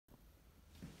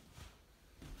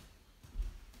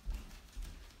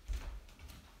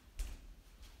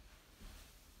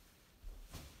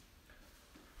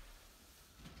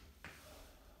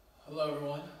Hello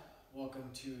everyone, welcome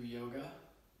to yoga.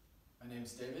 My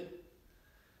name's David.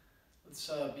 Let's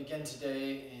begin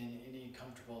today in any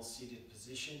comfortable seated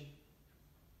position.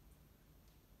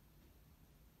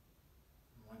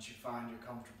 Once you find your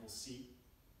comfortable seat,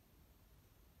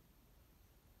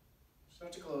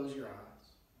 start to close your eyes.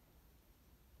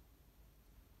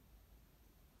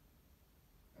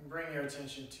 And bring your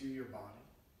attention to your body.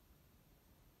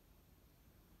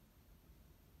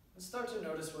 And start to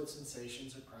notice what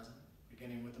sensations are present,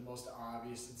 beginning with the most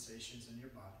obvious sensations in your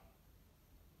body.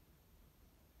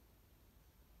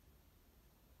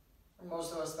 For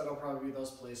most of us, that'll probably be those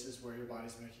places where your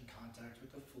body's making contact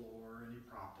with the floor or any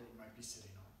prop that you might be sitting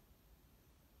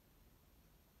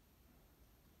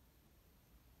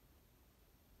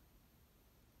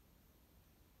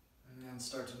on. And then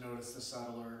start to notice the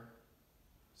subtler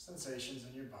sensations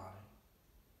in your body.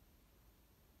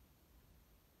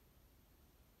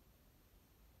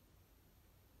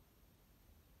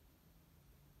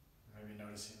 Maybe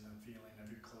noticing the feeling of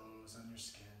your clothes on your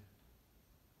skin,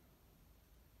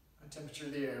 the temperature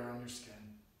of the air on your skin.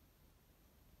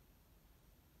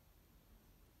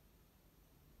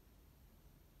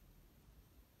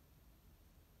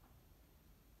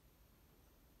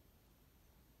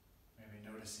 Maybe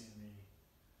noticing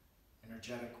the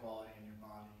energetic quality in your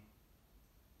body.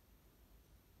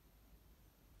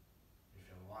 You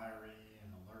feel wiry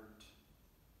and alert,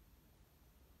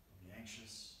 maybe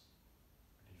anxious.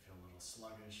 Do you feel a little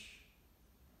sluggish?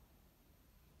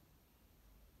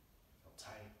 Feel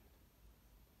tight?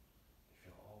 You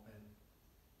feel open,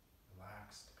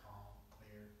 relaxed, calm,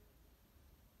 clear?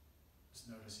 Just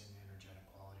noticing the energetic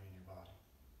quality in your body.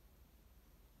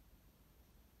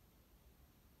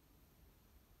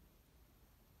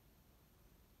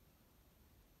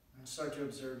 And start to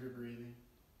observe your breathing,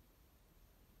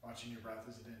 watching your breath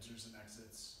as it enters and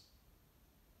exits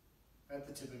at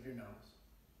the tip of your nose.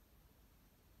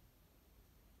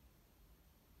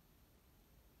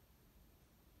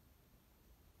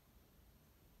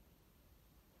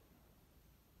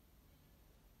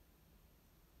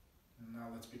 Now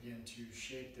let's begin to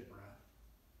shape the breath.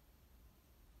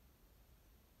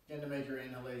 Begin to make your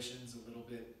inhalations a little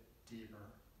bit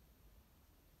deeper.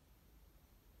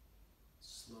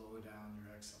 Slow down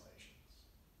your exhalations.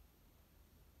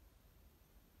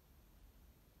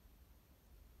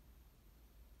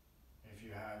 If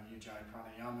you have ujjayi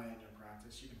pranayama in your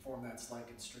practice, you can form that slight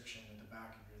constriction at the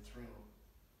back of your throat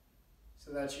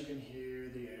so that you can hear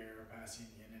the air passing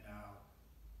in and out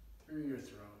through your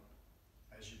throat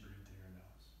as you breathe through your nose.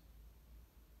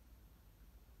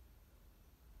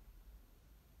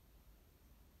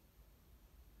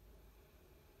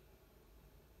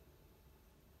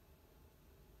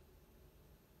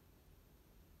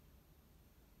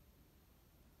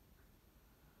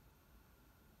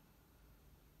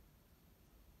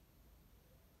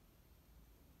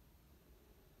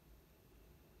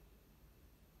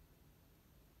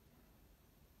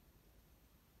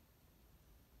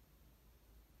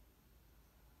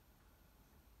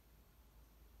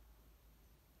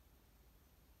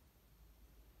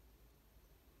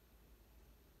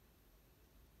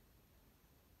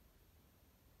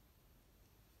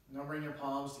 Now bring your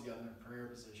palms together in prayer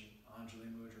position, Anjali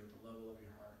Mudra at the level of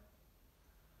your heart.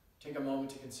 Take a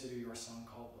moment to consider your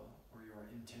sankalpa, or your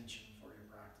intention for your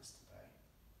practice today.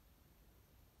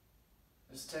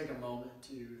 Just take a moment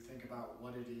to think about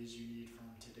what it is you need from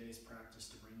today's practice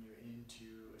to bring you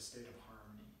into a state of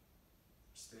harmony,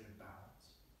 a state of balance.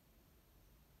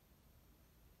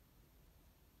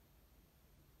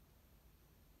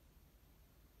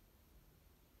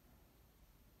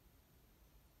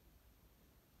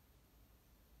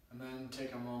 And then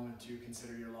take a moment to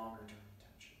consider your longer term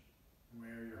intention,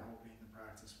 where you're hoping the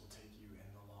practice will take you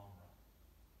in the long run.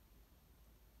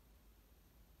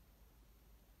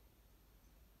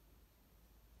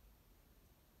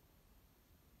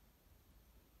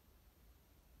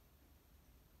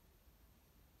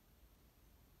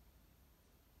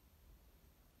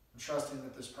 And trusting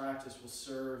that this practice will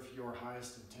serve your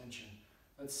highest intention.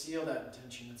 Let's seal that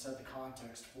intention and set the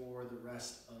context for the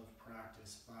rest of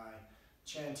practice by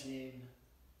chanting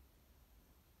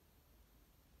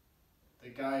the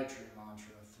Gayatri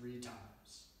mantra 3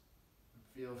 times.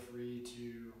 Feel free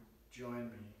to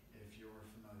join me if you're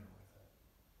familiar with it.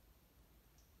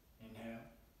 Inhale.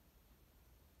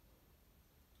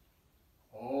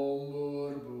 Om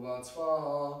Bhur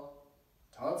Svaha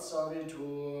Tat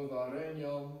Savitur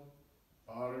Varenyam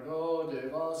Bhargo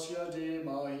Devasya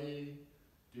Dhimahi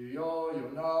Dhiyo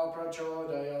Yona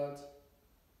Prachodayat.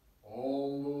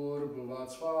 Om Bhur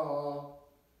Svaha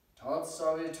Tat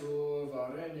Savitur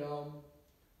Varenyam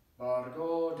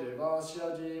Bhargo devasya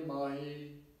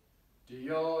dhimahi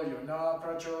Diyo yona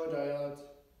prachodayat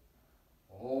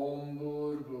Om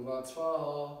bhurbhuvat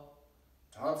svaha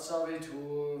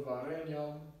Tatsavitur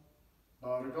varenyam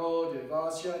Bhargo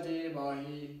devasya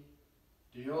dhimahi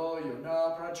Diyo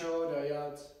yona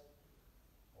prachodayat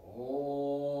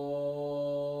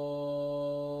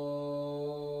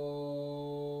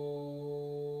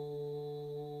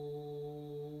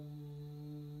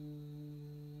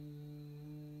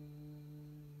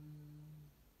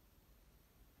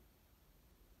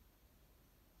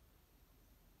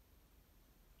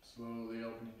Slowly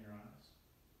opening your eyes.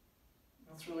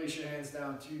 Let's release your hands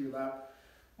down to your lap.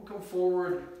 We'll come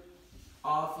forward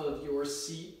off of your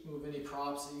seat. Move any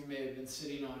props that you may have been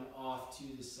sitting on off to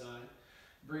the side.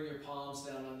 Bring your palms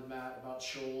down on the mat about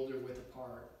shoulder width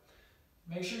apart.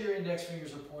 Make sure your index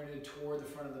fingers are pointed toward the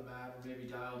front of the mat or maybe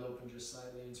dialed open just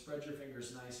slightly, and spread your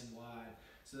fingers nice and wide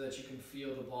so that you can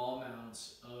feel the ball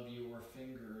mounts of your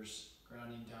fingers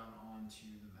grounding down onto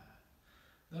the mat.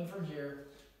 Then from here,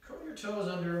 curl your toes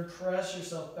under and press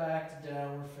yourself back to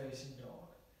downward facing dog.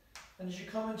 And as you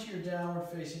come into your downward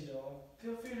facing dog,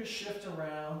 feel free to shift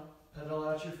around, pedal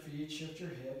out your feet, shift your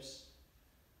hips.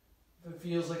 If it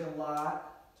feels like a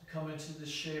lot to come into this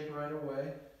shape right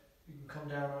away, you can come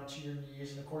down onto your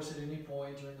knees. And of course, at any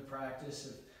point during the practice,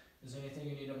 if there's anything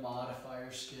you need to modify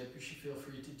or skip, you should feel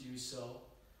free to do so.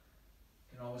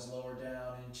 You can always lower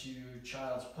down into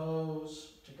child's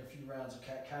pose, take a few rounds of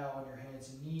cat-cow on your hands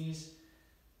and knees.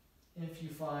 If you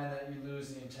find that you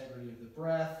lose the integrity of the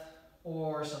breath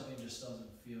or something just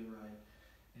doesn't feel right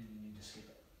and you need to skip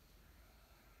it.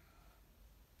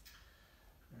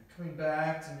 All right, coming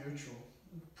back to neutral.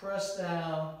 Press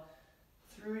down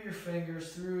through your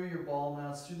fingers, through your ball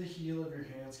mounts, through the heel of your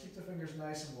hands. Keep the fingers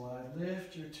nice and wide.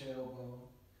 Lift your tailbone.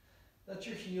 Let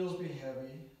your heels be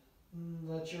heavy.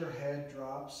 Let your head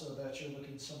drop so that you're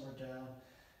looking somewhere down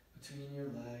between your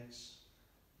legs.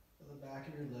 The back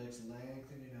of your legs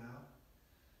lengthening out.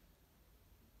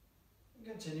 And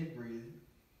continue breathing.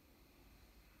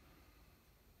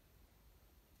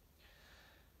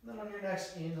 And then on your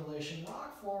next inhalation,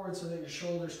 rock forward so that your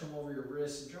shoulders come over your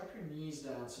wrists and drop your knees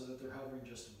down so that they're hovering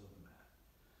just above the mat.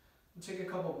 And take a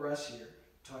couple breaths here.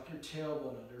 Tuck your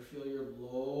tailbone under. Feel your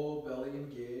low belly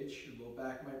engage. Your low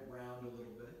back might round a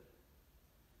little bit.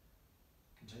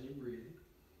 Continue breathing.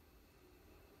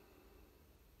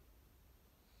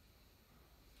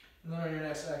 And then on your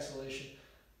next exhalation,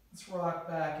 let's rock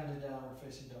back into downward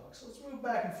facing dog. So let's move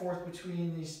back and forth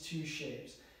between these two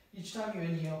shapes. Each time you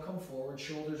inhale, come forward,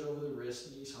 shoulders over the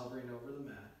wrist, knees hovering over the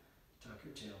mat. Tuck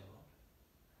your tailbone.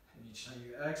 And each time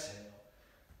you exhale,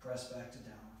 press back to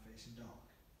downward facing dog.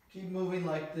 Keep moving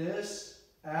like this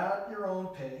at your own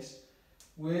pace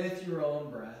with your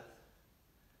own breath,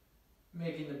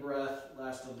 making the breath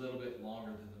last a little bit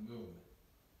longer than the movement.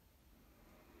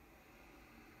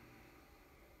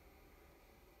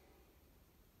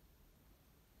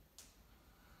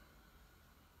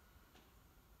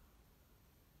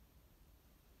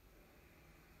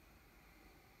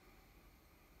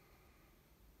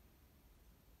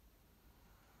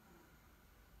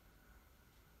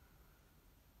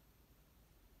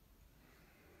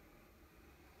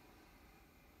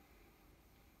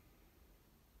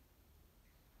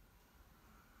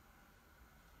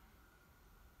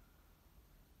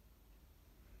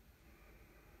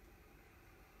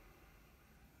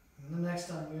 Next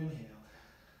time you inhale,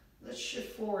 let's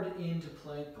shift forward into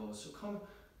plank pose. So come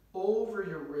over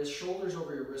your wrist, shoulders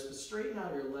over your wrist, but straighten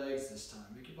out your legs this time.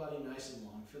 Make your body nice and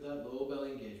long. Feel that low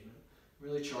belly engagement.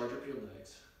 Really charge up your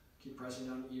legs. Keep pressing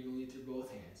down evenly through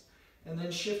both hands. And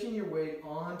then shifting your weight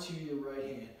onto your right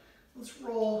hand. Let's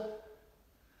roll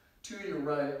to your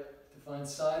right to find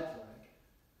side plank.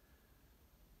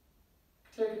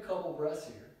 Take a couple breaths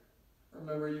here.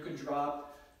 Remember, you can drop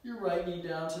your right knee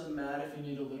down to the mat if you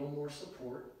need a little more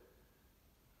support.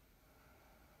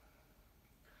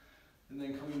 And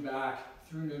then coming back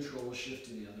through neutral, we'll shift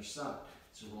to the other side.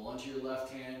 So roll onto your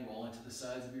left hand, roll into the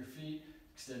sides of your feet,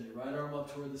 extend your right arm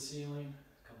up toward the ceiling.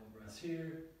 A couple breaths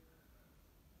here.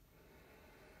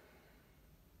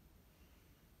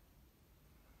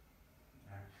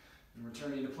 All right. And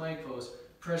returning to plank pose,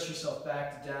 press yourself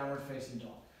back to downward facing dog.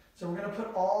 So we're going to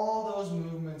put all those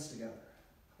movements together.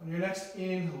 On your next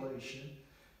inhalation,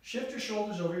 shift your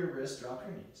shoulders over your wrist, drop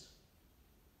your knees.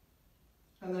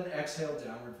 And then exhale,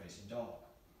 downward facing dog.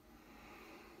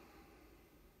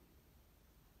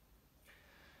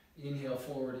 Inhale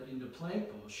forward into plank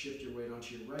pose, shift your weight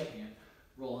onto your right hand,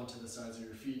 roll onto the sides of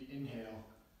your feet, inhale,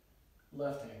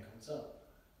 left hand comes up.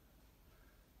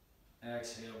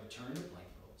 Exhale, return to plank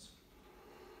pose.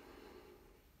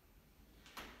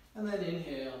 And then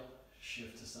inhale,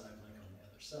 shift to side plank on the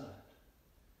other side.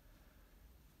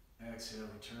 Exhale,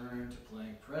 return to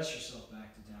plank. Press yourself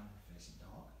back to downward facing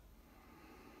dog.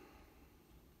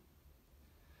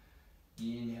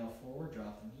 Inhale forward,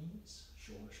 drop the knees,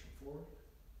 shoulders come forward.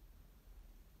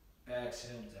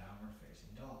 Exhale, downward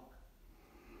facing dog.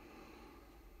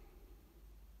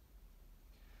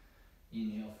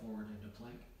 Inhale forward into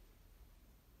plank.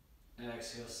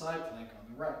 Exhale, side plank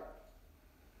on the right.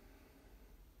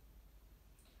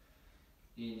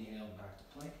 Inhale, back to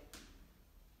plank.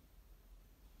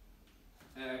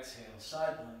 Exhale,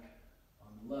 side plank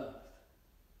on the left.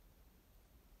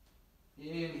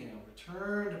 Inhale,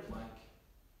 return to plank.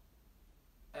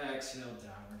 Exhale,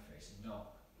 downward facing dog.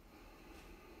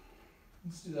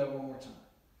 Let's do that one more time.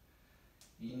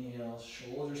 Inhale,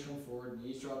 shoulders come forward,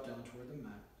 knees drop down toward the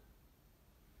mat.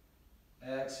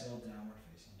 Exhale, downward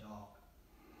facing dog.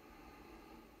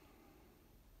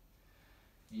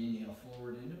 Inhale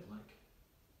forward into plank.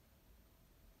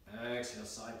 Exhale,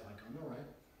 side plank on the right.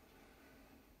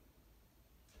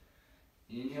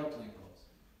 Inhale, plank pose.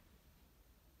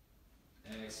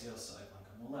 Exhale, side plank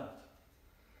on the left.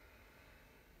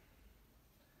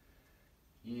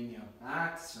 Inhale,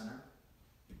 back to center.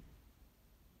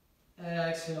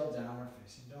 Exhale, downward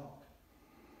facing dog.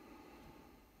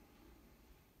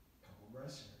 Couple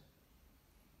breaths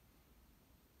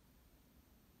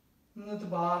here. And at the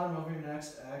bottom of your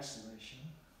next exhalation,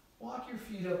 walk your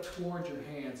feet up towards your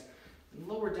hands and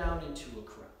lower down into a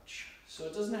crouch. So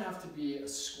it doesn't have to be a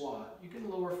squat. You can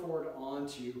lower forward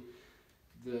onto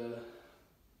the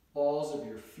balls of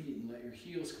your feet and let your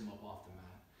heels come up off the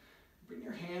mat. Bring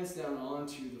your hands down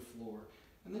onto the floor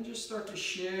and then just start to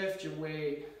shift your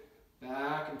weight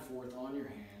back and forth on your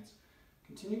hands.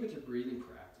 Continue with your breathing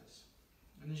practice.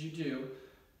 And as you do, you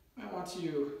might want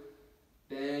to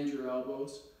bend your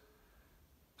elbows,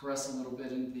 press a little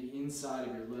bit into the inside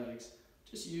of your legs,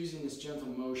 just using this gentle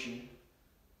motion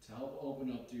to help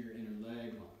open up through your inner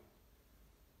leg line.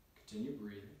 Continue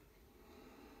breathing.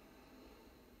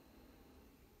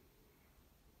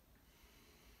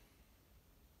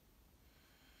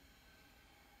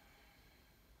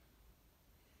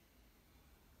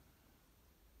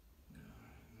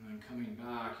 And then coming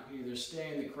back, you can either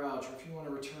stay in the crouch, or if you want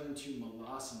to return to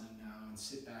Malasana now and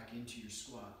sit back into your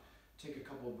squat, take a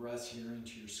couple of breaths here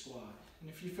into your squat. And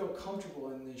if you feel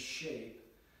comfortable in this shape,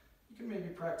 you can maybe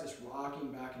practice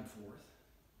rocking back and forth.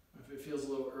 If it feels a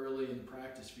little early in the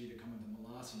practice for you to come into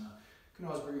Malasana, you can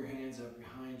always bring your hands up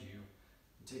behind you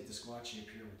and take the squat shape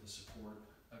here with the support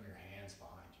of your hands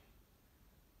behind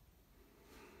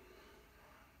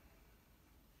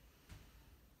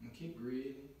you. And keep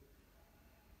breathing.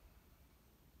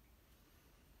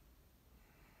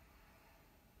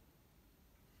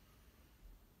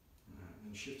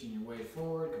 And shifting your weight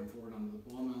forward, come forward onto the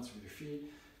ball mounts with your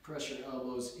feet. Press your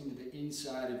elbows into the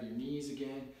inside of your knees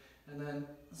again. And then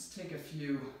let's take a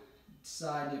few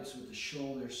side dips with the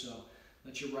shoulders. So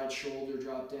let your right shoulder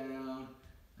drop down,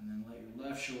 and then let your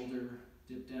left shoulder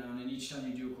dip down. And each time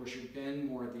you do, of course, you bend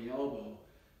more at the elbow,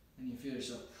 and you feel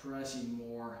yourself pressing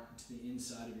more into the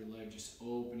inside of your leg, just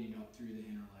opening up through the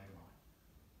inner leg line.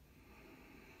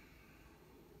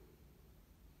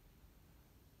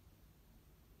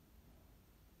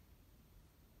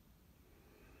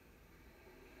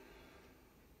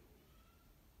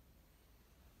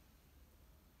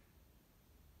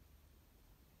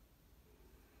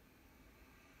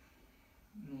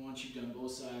 Once you've done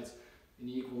both sides an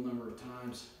equal number of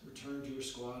times, return to your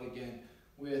squat again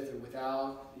with or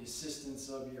without the assistance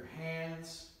of your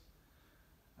hands.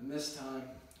 And this time,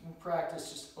 we'll practice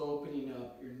just opening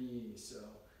up your knees. So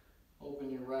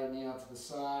open your right knee out to the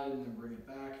side and then bring it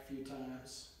back a few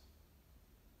times.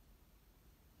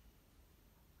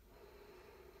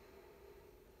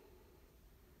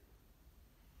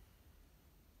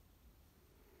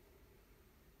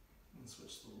 And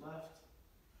switch to the left.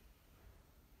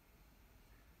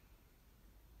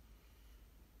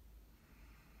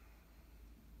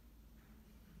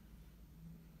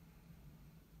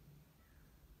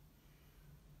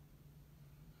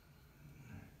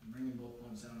 Bringing both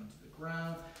palms down into the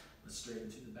ground. Let's straighten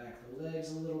through the back of the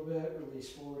legs a little bit. Release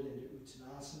forward into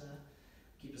Uttanasana.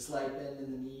 Keep a slight bend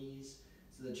in the knees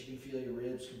so that you can feel your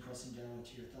ribs compressing down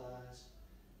into your thighs.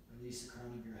 Release the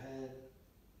crown of your head.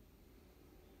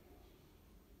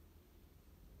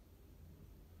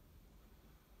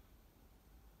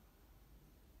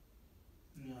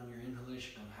 And on your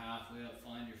inhalation, come halfway up.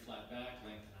 Find your flat back.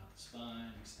 Lengthen out the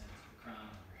spine. Extend to the crown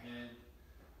of your head.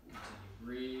 Continue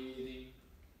breathing.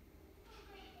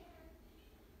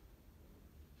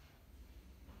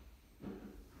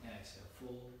 Exhale,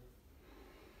 fold.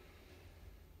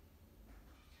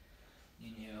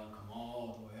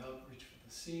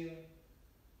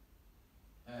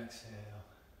 Exhale,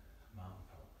 mountain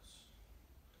pose.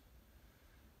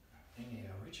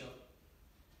 Inhale, reach up.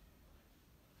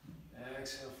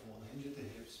 Exhale, fold, hinge at the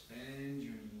hips, bend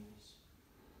your knees.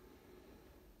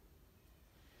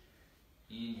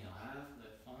 Inhale, half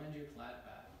lift, find your flat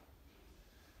back.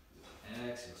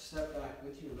 Exhale, step back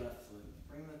with your left foot.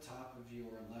 Bring the top of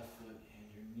your left foot and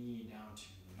your knee down to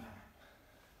the mat.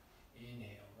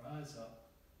 Inhale, rise up.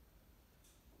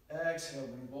 Exhale,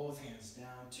 bring both hands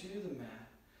down to the mat.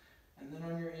 And then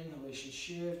on your inhalation,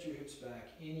 shift your hips back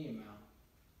any amount.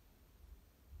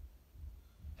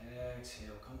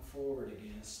 Exhale, come forward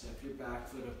again. Step your back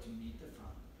foot up to meet the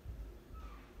front.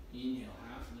 Inhale,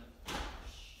 half lift.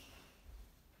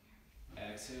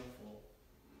 Exhale, fold.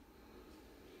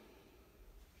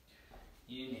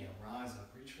 Inhale, rise up,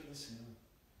 reach for the ceiling.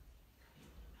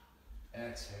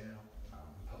 Exhale,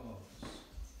 mountain pose.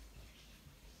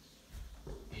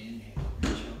 Inhale,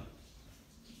 reach up.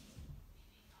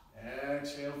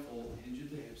 Exhale, fold, hinge at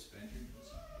the hips, bend your knees.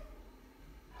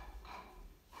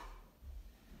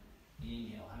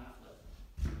 Inhale, half lift.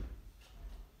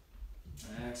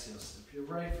 Exhale, step your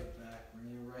right foot back, bring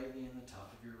your right knee and the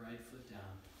top of your right foot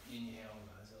down. Inhale,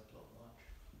 rise up, low lunge.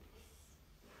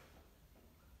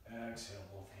 Exhale,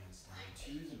 both hands down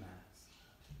to the mat.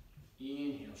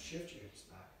 Inhale, shift your hips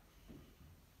back.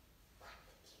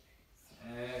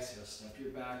 Exhale, step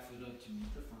your back foot up to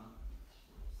meet the front.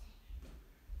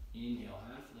 Inhale,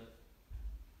 half lift.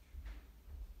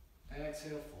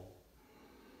 Exhale, fold.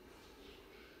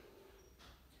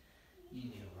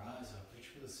 Inhale, rise up, reach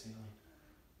for the ceiling.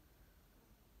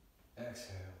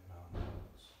 Exhale, mountain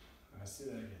pose. Let's do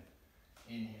that again.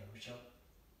 Inhale, reach up.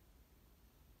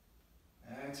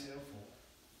 Exhale, fold.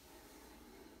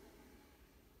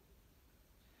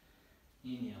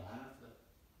 Inhale, half lift.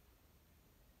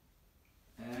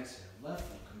 Exhale, left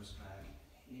foot comes back.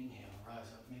 Inhale,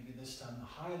 rise up. Maybe this time the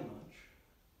high lunge.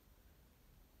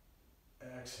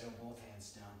 Exhale, both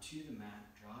hands down to the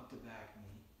mat. Drop the back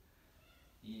knee.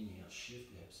 Inhale,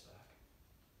 shift the hips back.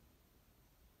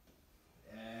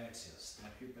 Exhale,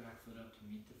 step your back foot up to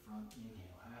meet the front.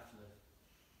 Inhale, half lift.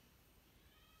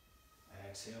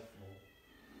 Exhale, fold.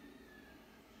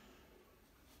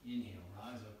 Inhale,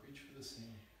 rise up, reach for the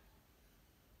ceiling.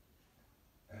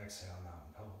 Exhale,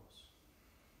 mountain pose.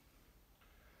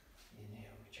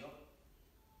 Inhale, reach up.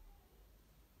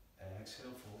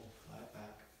 Exhale, fold, flat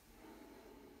back.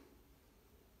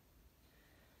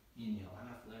 Inhale,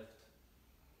 half lift.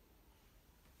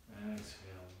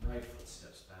 Exhale, right foot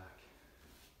steps back.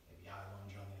 Maybe high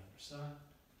lunge on the other side.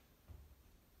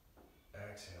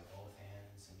 Exhale, both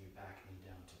hands and your back knee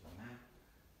down to the mat.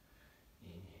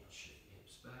 Inhale, shift the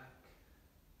hips back.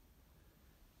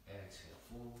 Exhale,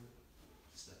 forward.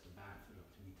 Step the back foot up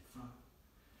to meet the front.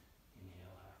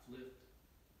 Inhale, half lift.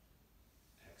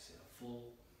 Exhale,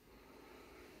 fold.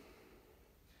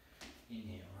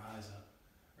 Inhale, rise up.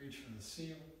 Reach for the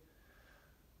ceiling.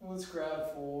 Let's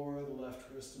grab for the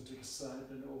left wrist and take a side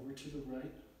bend over to the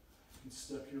right. And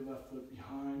step your left foot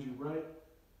behind your right.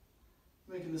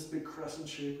 Making this big crescent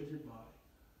shape with your body.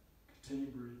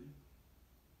 Continue breathing.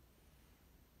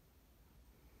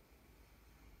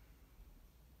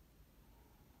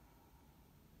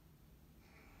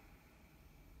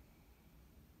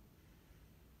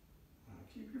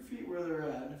 Keep your feet where they're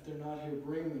at, and if they're not here,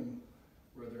 bring them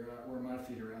where they're at, where my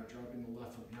feet are at, dropping the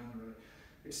left foot behind the right.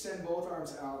 Extend both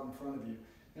arms out in front of you.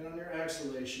 And on your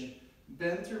exhalation,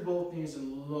 bend through both knees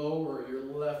and lower your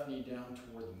left knee down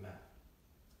toward the mat.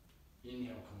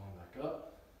 Inhale, come on back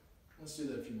up. Let's do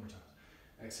that a few more times.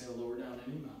 Exhale, lower down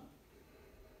any amount.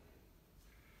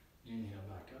 Inhale,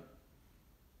 back up.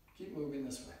 Keep moving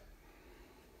this way.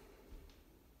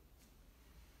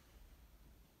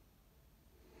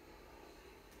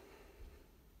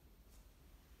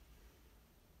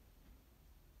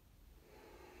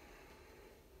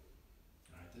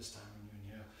 This time when you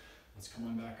inhale, let's come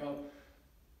on back up.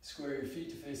 Square your feet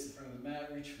to face the front of the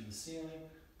mat, reach for the ceiling,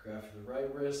 grab for the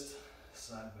right wrist,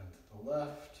 side bend to the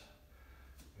left,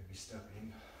 maybe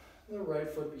stepping the right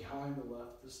foot behind the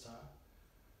left this time.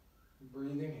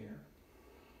 Breathing here.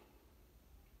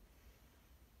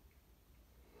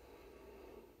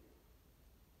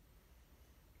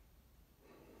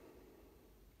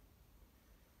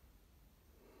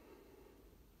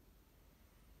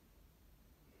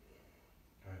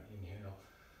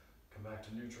 Back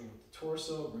to neutral with the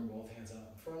torso. Bring both hands out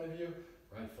in front of you.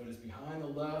 Right foot is behind the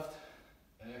left.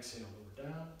 Exhale, lower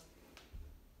down.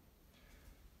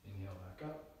 Inhale, back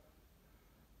up.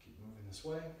 Keep moving this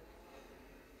way.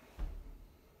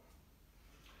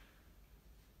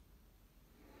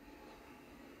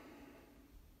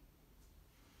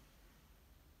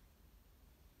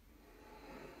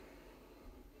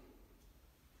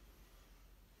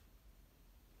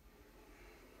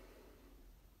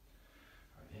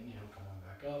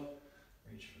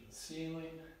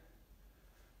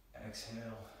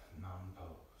 Exhale, mountain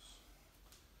pose.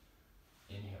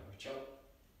 Inhale, reach up.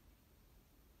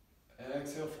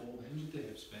 Exhale, fold, hinge the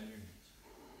hips, bend your knees.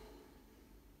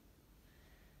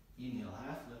 Inhale,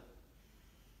 half lift.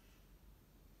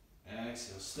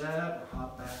 Exhale, step or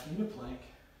hop back into plank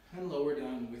and lower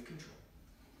down with control.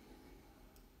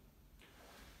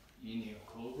 Inhale,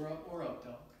 cobra or up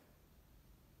dog.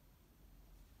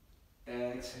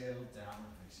 Exhale,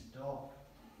 downward facing dog.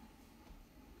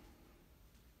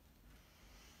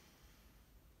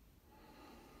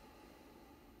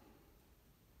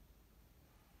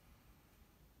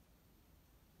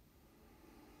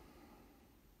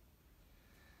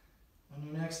 On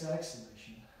your next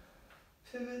exhalation,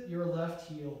 pivot your left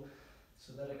heel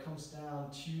so that it comes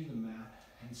down to the mat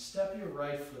and step your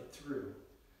right foot through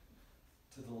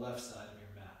to the left side of your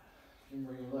mat. You can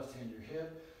bring your left hand to your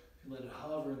hip, you let it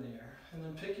hover in the air, and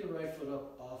then pick your right foot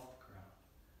up off the ground.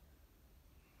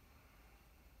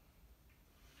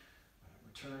 Right,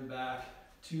 return back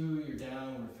to your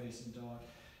downward facing dog.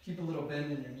 Keep a little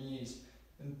bend in your knees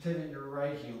and pivot your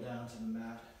right heel down to the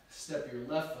mat. Step your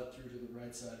left foot through to the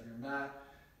right side of your mat.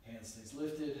 Hand stays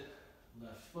lifted,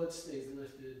 left foot stays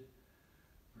lifted.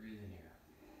 Breathe in here.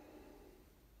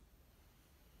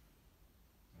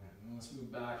 All right, and let's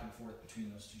move back and forth between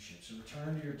those two shapes. So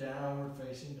return to your downward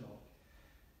facing dog.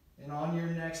 And on your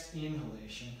next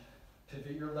inhalation,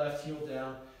 pivot your left heel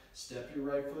down, step your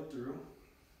right foot through.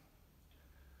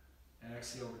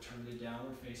 Exhale, return to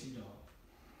downward facing dog.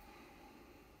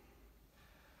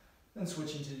 Then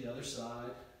switching to the other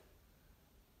side.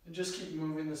 And just keep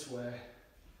moving this way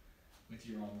with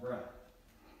your own breath.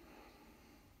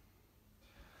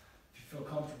 If you feel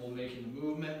comfortable making the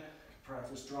movement,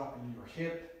 practice dropping your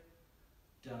hip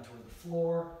down toward the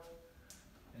floor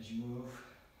as you move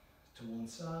to one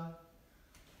side.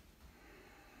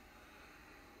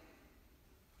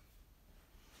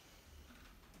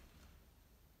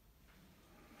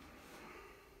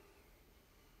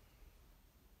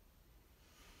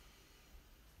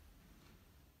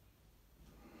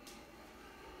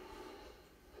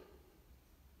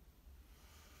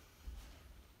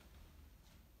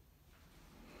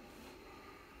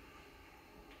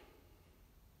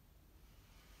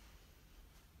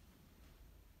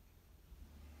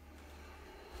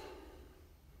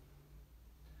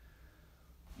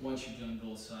 Once you've done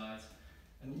both sides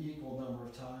an equal number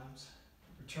of times,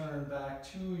 return back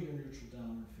to your neutral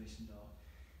downward facing dog.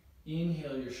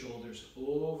 Inhale your shoulders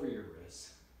over your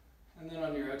wrists, and then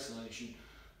on your exhalation,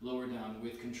 lower down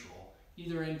with control,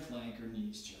 either in plank or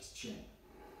knees just chin.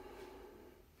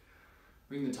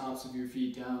 Bring the tops of your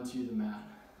feet down to the mat.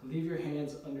 Leave your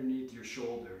hands underneath your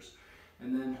shoulders,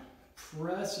 and then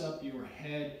press up your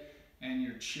head and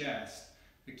your chest,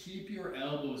 but keep your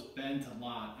elbows bent a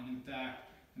lot, and in fact,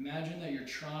 imagine that you're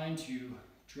trying to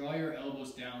draw your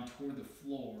elbows down toward the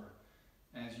floor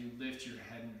as you lift your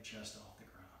head and your chest off the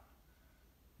ground.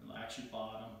 Relax your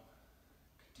bottom.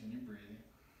 Continue breathing.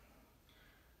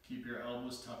 Keep your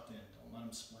elbows tucked in. Don't let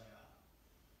them splay out.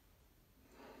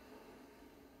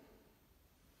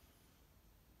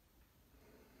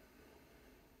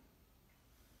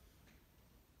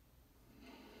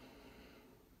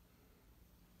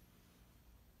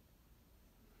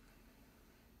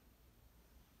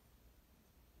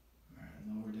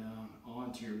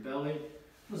 To your belly.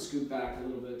 Let's scoot back a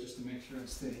little bit just to make sure I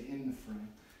stay in the frame.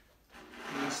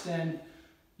 And extend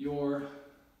your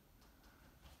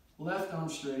left arm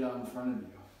straight out in front of you.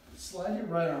 Slide your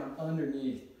right arm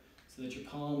underneath so that your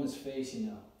palm is facing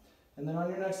up. And then on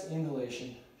your next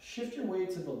inhalation, shift your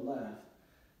weight to the left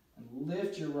and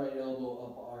lift your right elbow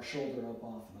up, or shoulder up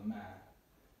off of the mat.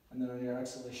 And then on your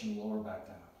exhalation, lower back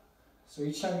down. So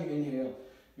each time you inhale,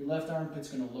 your left armpit's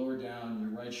going to lower down,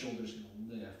 your right shoulder's going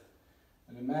to lift.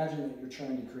 And imagine that you're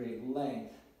trying to create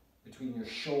length between your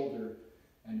shoulder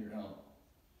and your elbow.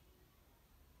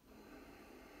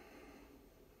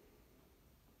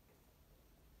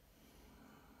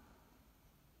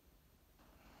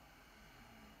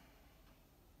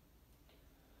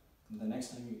 And the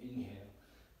next time you inhale,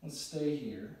 let's stay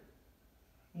here.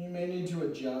 You may need to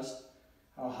adjust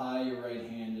how high your right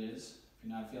hand is. If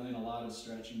you're not feeling a lot of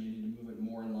stretch, you may need to move it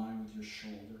more in line with your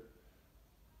shoulder.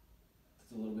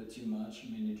 A little bit too much,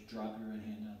 you may need to drop your right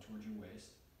hand down towards your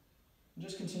waist. And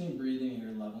just continue breathing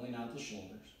here, leveling out the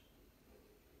shoulders.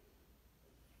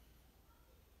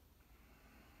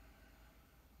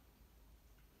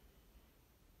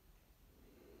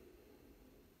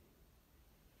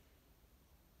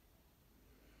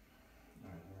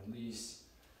 All right, release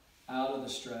out of the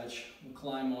stretch. We'll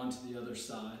climb onto the other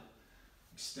side.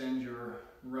 Extend your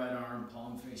right arm,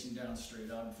 palm facing down straight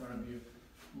out in front of you.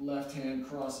 Left hand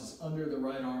crosses under the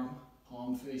right arm,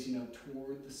 palm facing up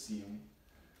toward the ceiling.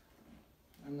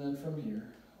 And then from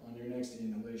here, on your next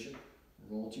inhalation,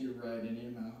 roll to your right any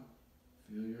amount.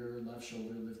 Feel your left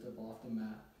shoulder lift up off the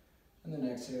mat. And then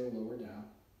exhale, lower down.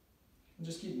 And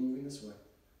just keep moving this way.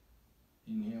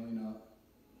 Inhaling up.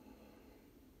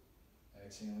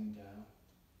 Exhaling down.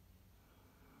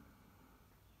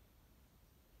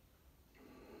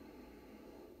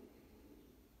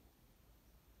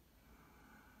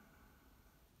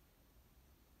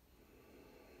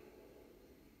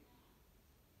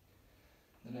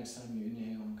 The next time you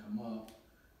inhale and come up,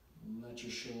 let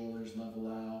your shoulders level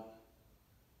out.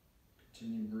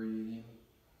 Continue breathing.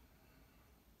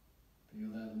 Feel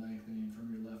that lengthening from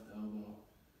your left elbow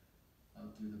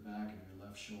up through the back of your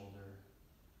left shoulder.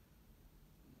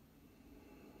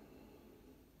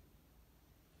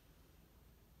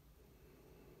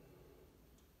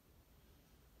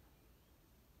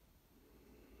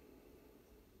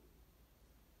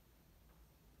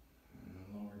 And then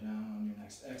lower down on your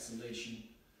next exhalation.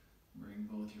 Bring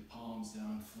both your palms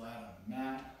down flat on the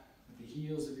mat with the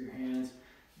heels of your hands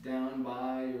down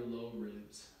by your low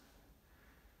ribs.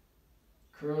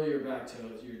 Curl your back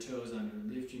toes, your toes under,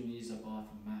 lift your knees up off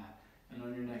the mat, and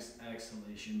on your next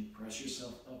exhalation, press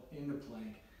yourself up into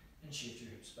plank and shift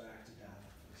your hips back to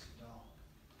downward facing dog.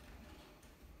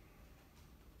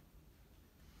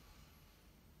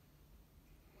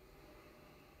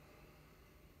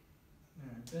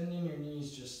 Alright, bending your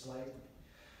knees just slightly.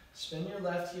 Spin your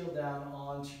left heel down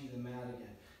onto the mat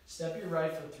again. Step your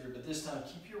right foot through, but this time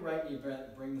keep your right knee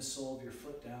bent. Bring the sole of your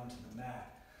foot down to the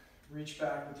mat. Reach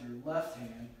back with your left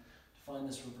hand to find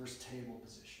this reverse table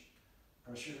position.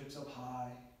 Press your hips up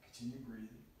high. Continue breathing.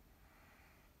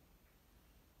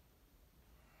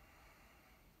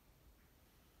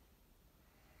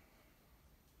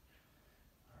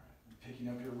 Alright, picking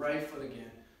up your right foot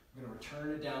again. We're going to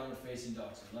return to downward facing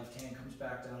dog. So left hand comes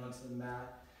back down onto the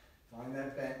mat. Find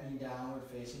that bent knee, downward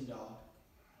facing dog.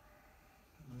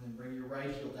 And then bring your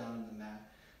right heel down to the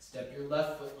mat. Step your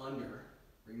left foot under.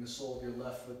 Bring the sole of your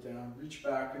left foot down. Reach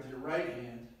back with your right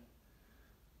hand.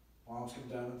 Palms come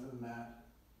down into the mat.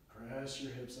 Press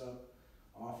your hips up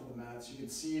off of the mat. So you can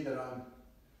see that I'm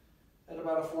at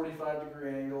about a 45-degree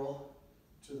angle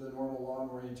to the normal long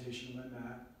orientation of my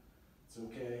mat. It's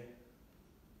okay.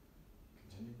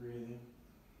 Continue breathing.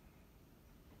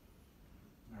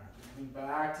 Alright, coming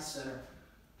back to center.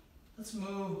 Let's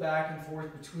move back and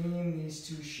forth between these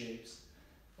two shapes.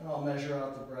 And I'll measure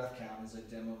out the breath count as I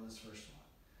demo this first one.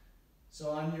 So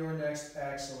on your next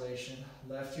exhalation,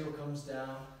 left heel comes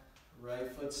down, right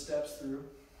foot steps through.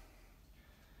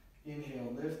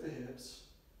 Inhale, lift the hips.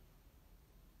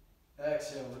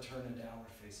 Exhale, return to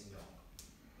downward facing dog.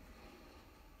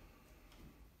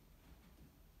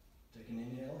 Take an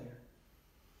inhale here.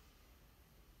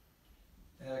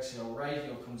 Exhale, right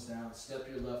heel comes down, step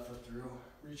your left foot through,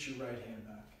 reach your right hand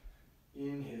back.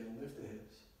 Inhale, lift the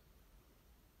hips.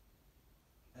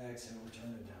 Exhale,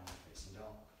 return to downward facing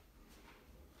dog.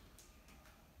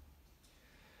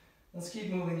 Let's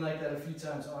keep moving like that a few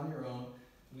times on your own,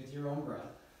 with your own breath.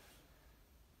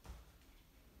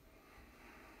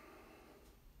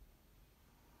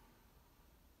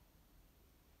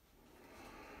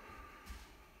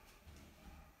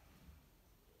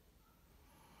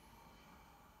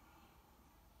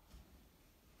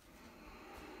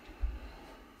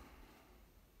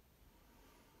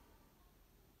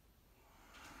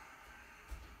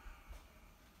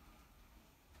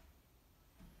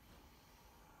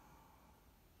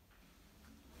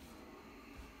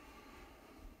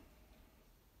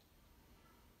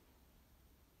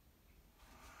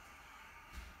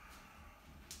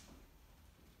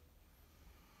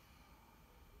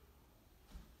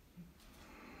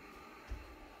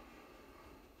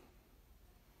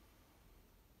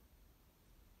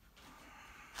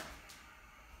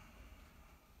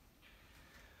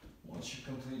 Once you've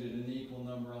completed an equal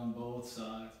number on both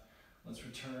sides, let's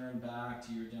return back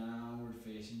to your downward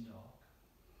facing dog.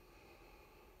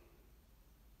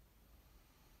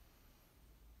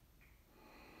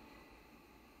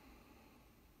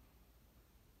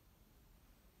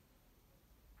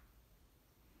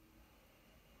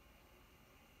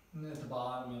 And at the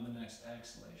bottom of the next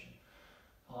exhalation,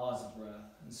 pause the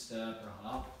breath and step or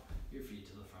hop your feet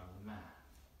to the front of the mat.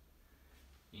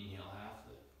 Inhale, half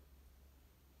lift.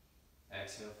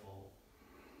 Exhale, fold.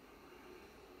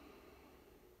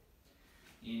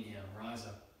 Inhale, rise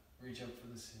up, reach up for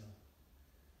the ceiling.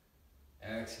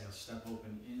 Exhale, step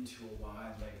open into a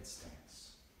wide-legged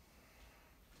stance.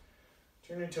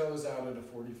 Turn your toes out at a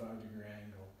 45-degree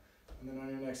angle. And then on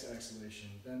your next exhalation,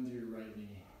 bend to your right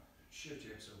knee. Shift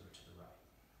your hips over to the right.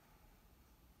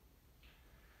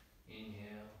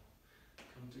 Inhale,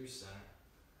 come through center.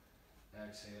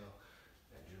 Exhale,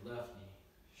 bend your left knee,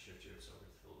 shift your hips over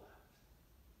to the left.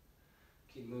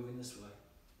 Keep moving this way.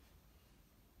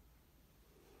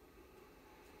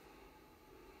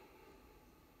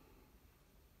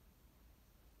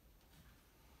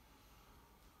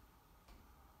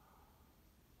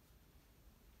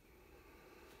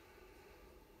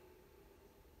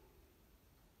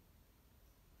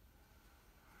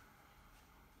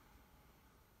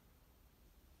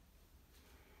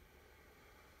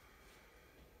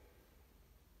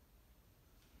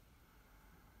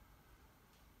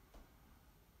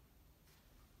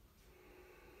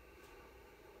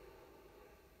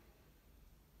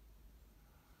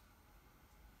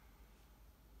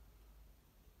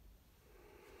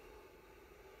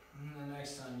 And the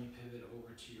next time you pivot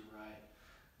over to your right,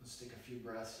 let's take a few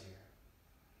breaths here.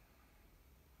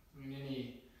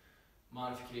 Any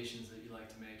modifications that you like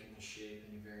to make in the shape,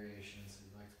 any variations that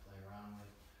you like to play around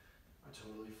with are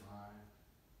totally fine.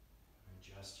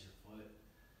 Adjust your foot.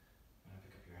 You want to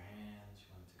pick up your hands,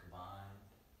 you want them to combine.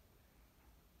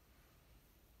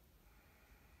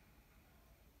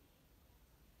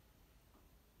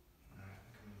 Alright,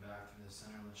 coming back through the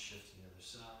center, let's shift to the other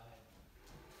side.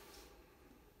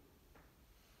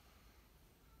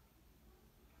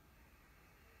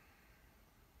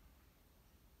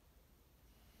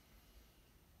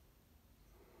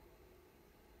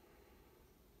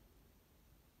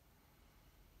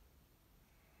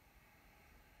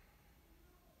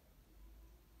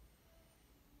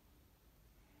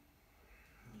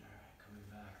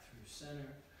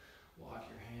 Center, walk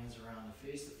your hands around to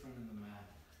face the front of the mat,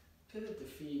 pivot the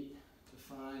feet to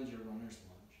find your runner's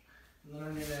lunge, and then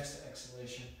on your next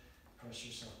exhalation, press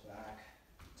yourself back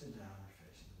to downward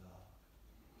facing dog.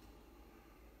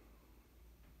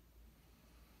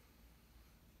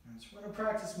 And so we're going to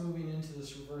practice moving into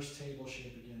this reverse table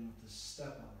shape again with this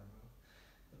step under move,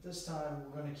 but this time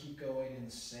we're going to keep going in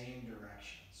the same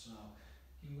direction. So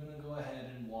you're going to go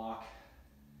ahead and walk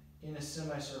in a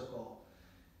semicircle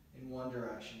in one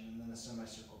direction and then a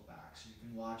semicircle back. So you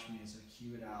can watch me as I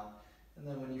cue it out, and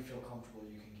then when you feel comfortable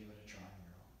you can give it a try on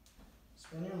your own.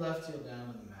 Spin your left heel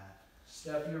down to the mat,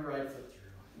 step your right foot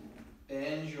through,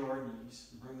 bend your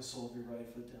knees, bring the sole of your right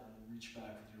foot down and reach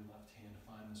back with your left hand to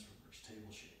find this reverse table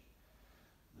shape.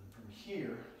 Then from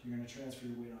here, you're going to transfer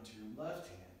your weight onto your left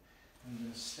hand and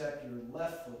you're going to step your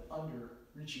left foot under,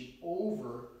 reaching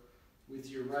over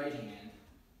with your right hand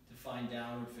to find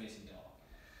downward facing dog.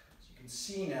 You can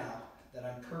see now that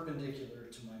I'm perpendicular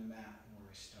to my mat where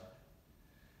I started.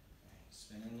 Okay,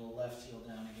 spinning the left heel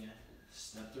down again,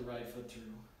 step the right foot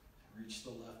through, reach the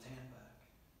left hand back.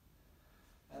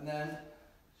 And then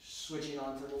switching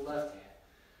onto the left hand,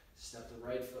 step the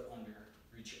right foot under,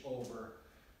 reach over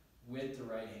with the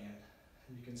right hand.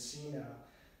 And you can see now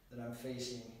that I'm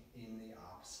facing in the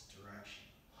opposite direction,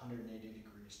 180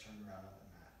 degrees turned around on the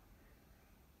mat.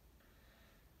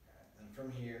 All right, then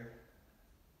from here,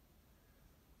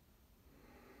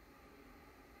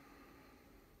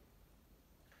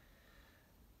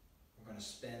 we're going to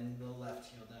spin the left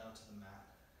heel down to the mat.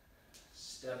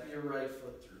 Step your right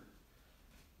foot through.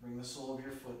 Bring the sole of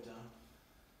your foot down.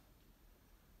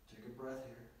 Take a breath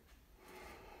here.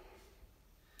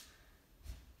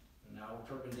 And now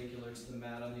we're perpendicular to the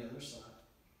mat on the other side.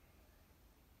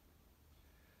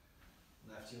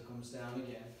 Left heel comes down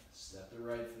again. Step the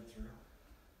right foot through.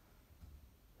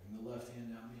 Bring the left hand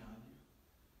down behind you.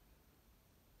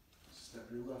 Step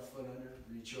your left foot under.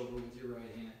 Reach over with your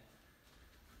right hand.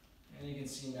 And you can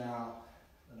see now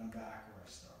that I'm back where I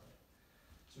started.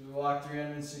 So we walk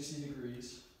 360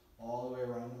 degrees all the way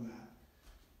around the mat.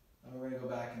 And we're going to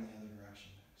go back in the other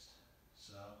direction next.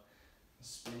 So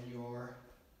spin your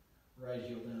right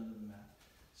heel down to the mat.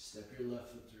 Step your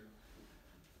left foot through.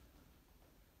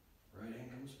 Right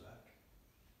hand comes back.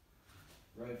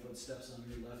 Right foot steps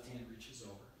under, left hand reaches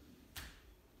over.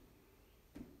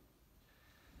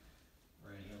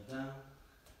 Right heel down.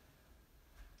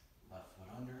 Left foot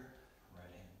under.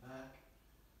 Back.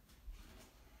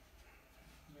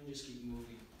 And just keep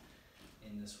moving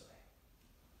in this way.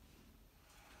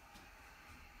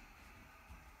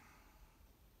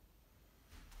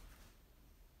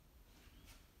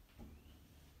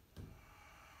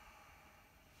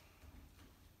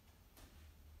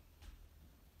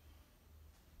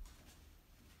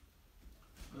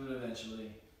 And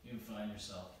eventually you'll find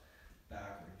yourself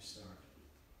back where you started.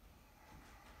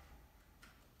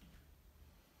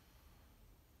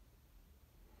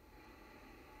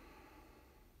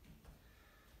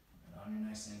 On your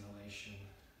next inhalation,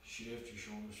 shift your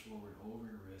shoulders forward over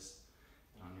your wrist,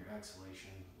 and on your exhalation,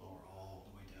 lower all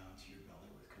the way down to your belly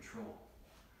with control.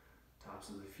 Tops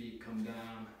of the feet come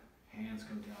down, hands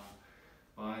come down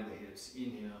by the hips.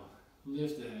 Inhale,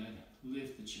 lift the head,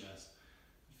 lift the chest.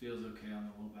 It feels okay on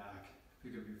the low back.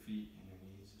 Pick up your feet and your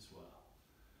knees as well.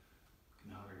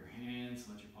 You can hover your hands,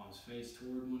 let your palms face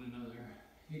toward one another.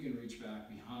 You can reach back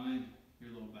behind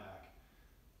your low back.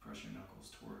 Press your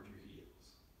knuckles toward your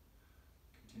heels.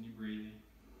 Continue breathing.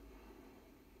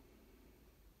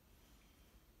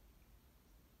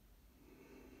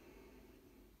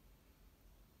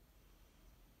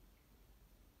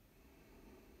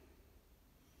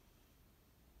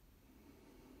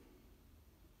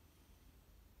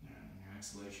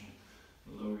 Exhalation,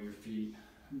 lower your feet,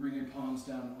 bring your palms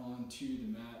down onto the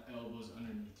mat, elbows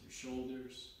underneath your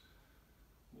shoulders,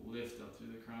 lift up through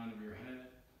the crown of your head,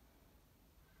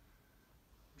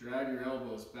 drag your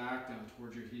elbows back down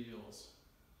towards your heels,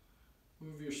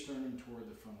 move your sternum toward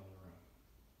the front of the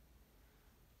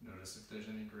room. Notice if there's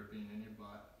any gripping in your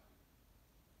butt,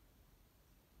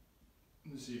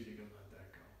 and see if you can let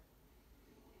that go.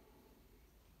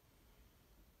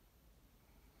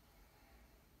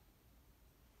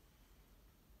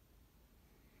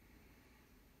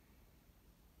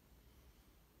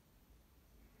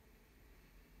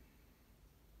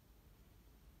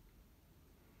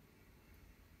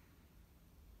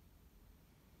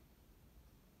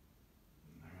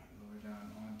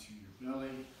 To your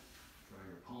belly, draw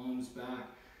your palms back,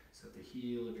 set the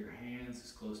heel of your hands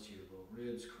as close to your low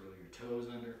ribs, curl your toes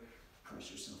under, press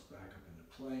yourself back up into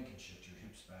plank and shift your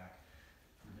hips back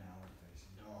for downward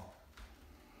facing dog.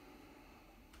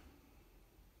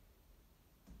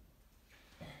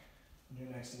 On your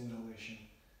next inhalation,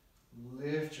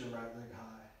 lift your right leg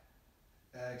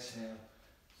high. Exhale,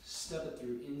 step it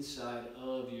through inside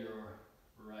of your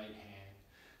right hand.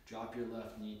 Drop your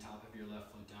left knee, top of your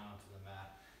left foot down onto the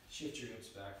mat. Shift your hips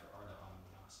back for Prana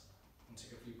Mudra. And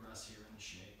take a few breaths here in the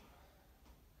shape.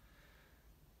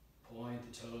 Point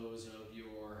the toes of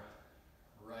your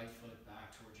right foot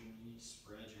back towards your knees.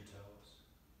 Spread your toes.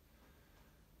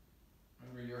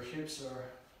 Remember, your hips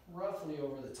are roughly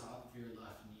over the top of your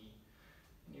left knee.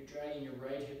 And you're dragging your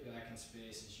right hip back in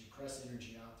space as you press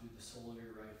energy out through the sole of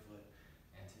your right foot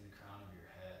and to the crown of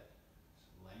your head.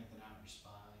 So lengthen out your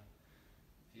spine.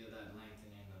 Feel that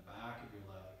lengthening in the back of your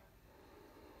leg.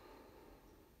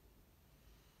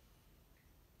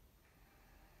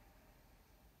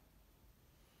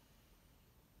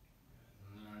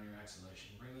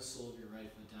 Exhalation. Bring the sole of your right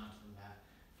foot down to the mat.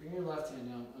 Bring your left hand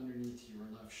down underneath your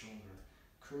left shoulder.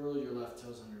 Curl your left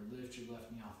toes under. Lift your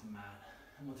left knee off the mat.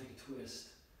 And we'll take a twist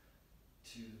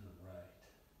to the right.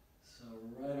 So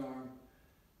right arm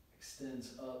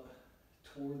extends up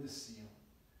toward the ceiling.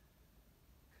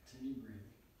 Continue breathing.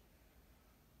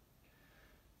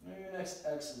 On your next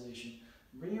exhalation,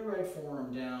 bring your right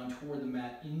forearm down toward the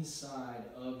mat inside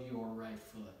of your right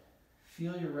foot.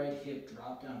 Feel your right hip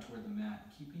drop down toward the mat,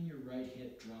 keeping your right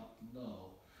hip drop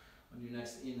low. On your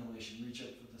next inhalation, reach up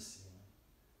for the ceiling.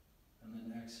 And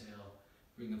then exhale,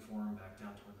 bring the forearm back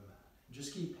down toward the mat. And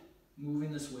just keep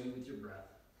moving this way with your breath.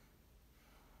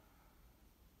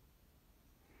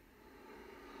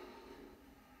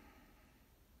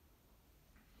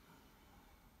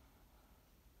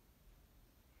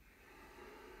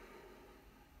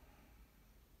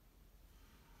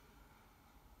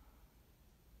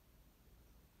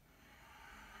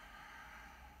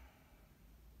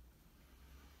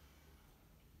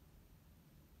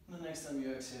 Next time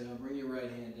you exhale, bring your right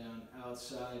hand down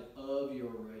outside of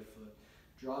your right foot.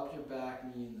 Drop your back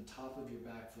knee and the top of your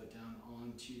back foot down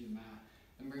onto the mat.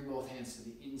 And bring both hands to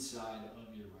the inside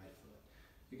of your right foot.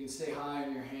 You can stay high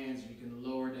on your hands, or you can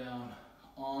lower down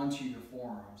onto your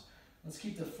forearms. Let's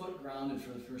keep the foot grounded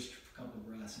for the first couple of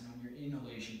breaths. And on your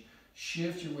inhalation,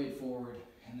 shift your weight forward.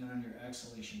 And then on your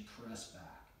exhalation, press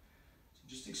back. So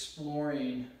just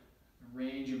exploring the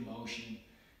range of motion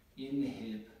in the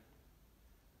hip.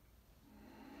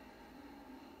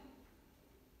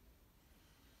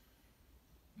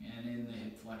 And in the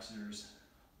hip flexors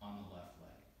on the left leg.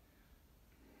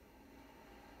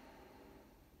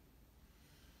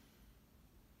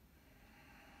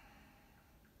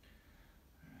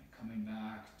 All right, coming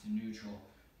back to neutral.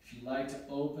 If you like to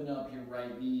open up your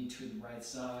right knee to the right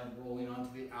side, rolling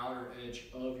onto the outer edge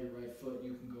of your right foot,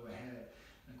 you can go ahead.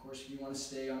 And of course, if you want to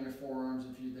stay on your forearms,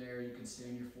 if you're there, you can stay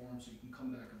on your forearms, so you can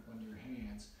come back up onto your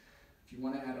hands. If you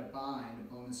want to add a bind,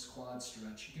 a bonus quad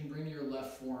stretch, you can bring your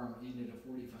left forearm in at a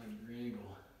 45-degree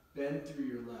angle. Bend through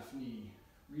your left knee.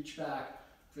 Reach back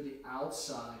for the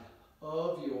outside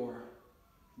of your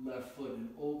left foot and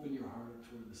open your heart up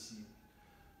toward the ceiling.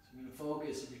 So you're going to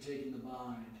focus if you're taking the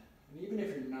bind. And even if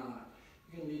you're not,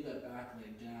 you can leave that back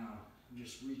leg down and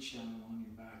just reach down along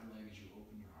your back leg as you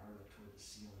open your heart up the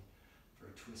ceiling for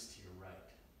a twist to your right.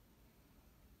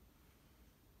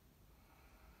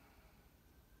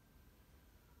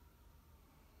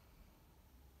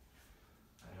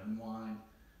 And unwind.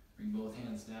 Bring both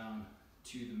hands down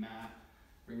to the mat.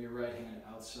 Bring your right hand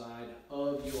outside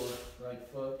of your right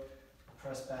foot.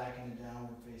 Press back into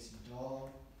downward facing dog.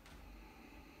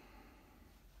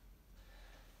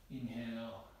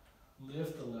 Inhale,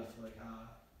 lift the left leg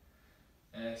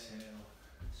high. Exhale,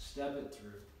 step it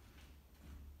through.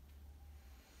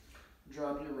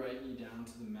 Drop your right knee down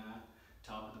to the mat,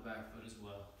 top of the back foot as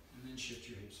well. And then shift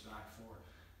your hips back for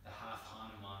the half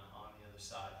Hanuman on the other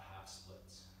side, half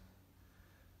splits.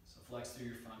 So flex through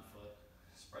your front foot,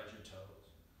 spread your toes,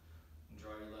 and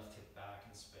draw your left hip back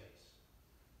in space.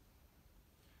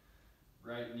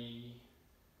 Right knee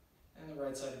and the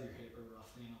right side of your hip are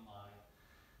roughly in a line.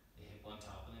 The hip on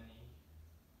top of the knee.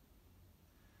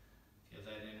 Feel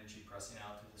that energy pressing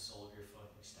out through the sole of your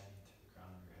foot, extending through the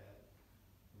crown of your head.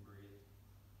 And breathe.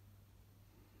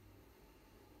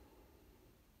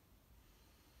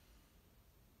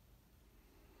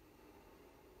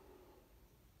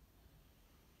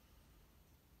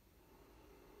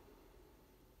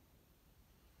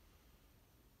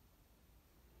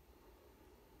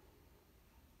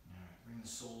 Alright, bring the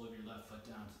sole of your left foot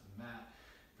down to the mat.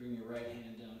 Bring your right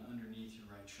hand down underneath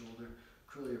your right shoulder.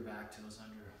 Curl your back toes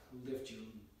under. Lift your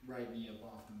right knee up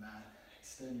off the mat.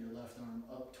 Extend your left arm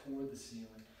up toward the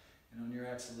ceiling. And on your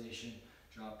exhalation,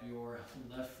 drop your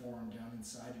left forearm down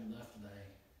inside your left leg.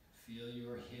 Feel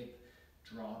your hip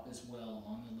drop as well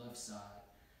on the left side.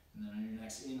 And then on your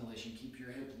next inhalation, keep your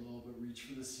hip low, but reach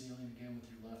for the ceiling again with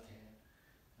your left hand.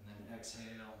 And then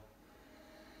exhale.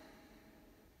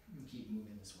 And keep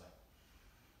moving this way.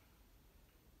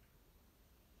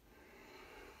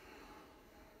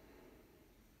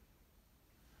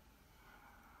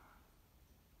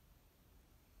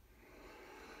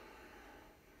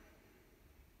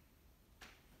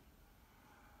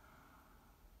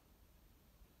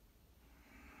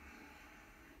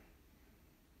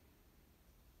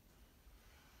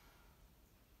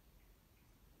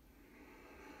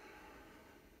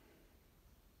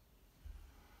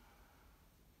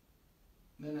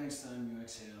 The next time you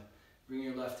exhale, bring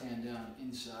your left hand down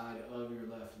inside of your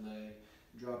left leg.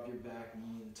 Drop your back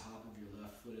knee to the top of your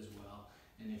left foot as well.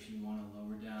 And if you want to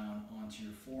lower down onto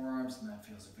your forearms and that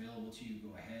feels available to you,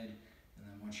 go ahead. And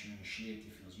then once you're in a shape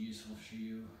that feels useful for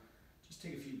you, just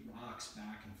take a few rocks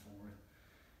back and forth,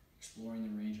 exploring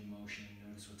the range of motion.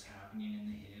 Notice what's happening in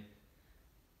the hip.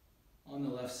 On the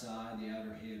left side, the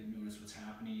outer hip, notice what's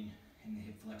happening in the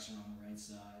hip flexor on the right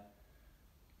side.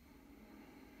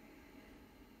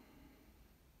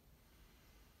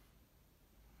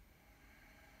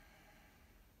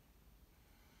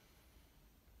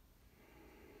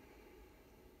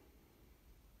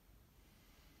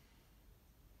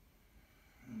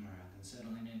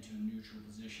 Settling into a neutral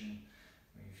position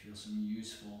where you feel some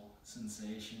useful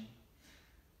sensation.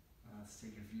 Let's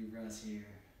take a few breaths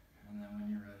here, and then when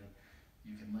you're ready,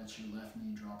 you can let your left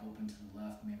knee drop open to the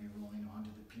left, maybe rolling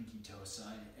onto the pinky toe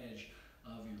side edge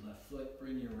of your left foot.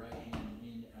 Bring your right hand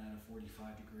in at a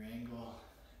 45-degree angle.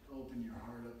 Open your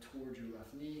heart up towards your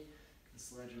left knee. You can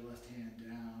slide your left hand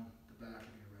down the back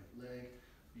of your right leg.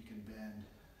 You can bend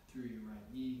through your right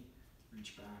knee,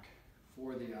 reach back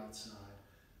for the outside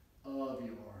of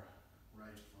your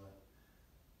right foot,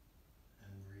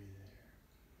 and breathe there.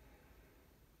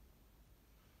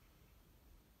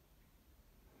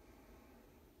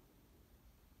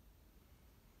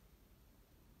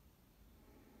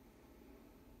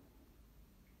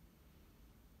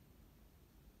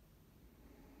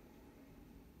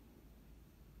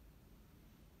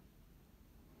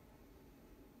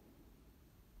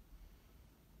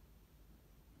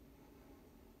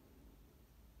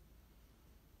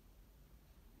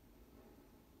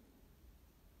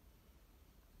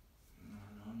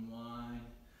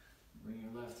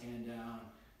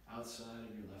 Outside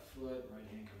of your left foot, right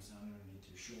hand comes down underneath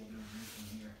your shoulder. And from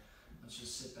here, let's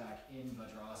just sit back in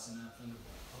Vajrasana,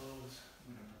 thunderbolt pose.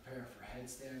 I'm going to prepare for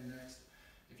headstand next.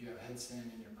 If you have headstand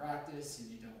in your practice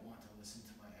and you don't want to listen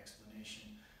to my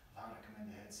explanation of how to come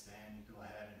into headstand, you go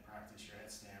ahead and practice your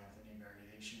headstand with any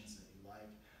variations that you like.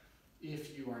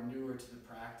 If you are newer to the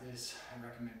practice, I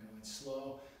recommend going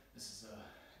slow. This is a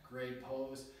great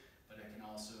pose, but it can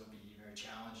also be very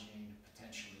challenging,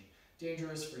 potentially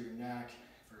dangerous for your neck,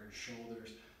 for your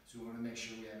shoulders. So we want to make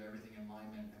sure we have everything in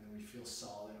alignment and that we feel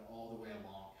solid all the way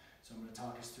along. So I'm going to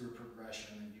talk us through a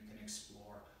progression that you can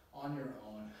explore on your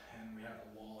own. And we have a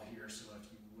wall here, so if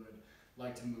you would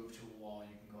like to move to a wall,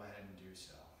 you can go ahead and do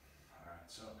so. All right,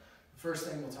 so the first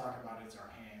thing we'll talk about is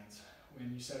our hands.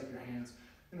 When you set up your hands,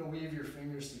 You're going to weave your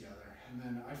fingers together, and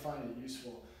then I find it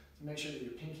useful to make sure that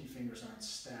your pinky fingers aren't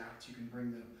stacked. You can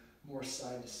bring them more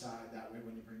side to side. That way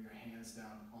when you bring your hands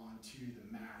down onto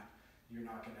the mat, you're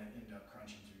not going to end up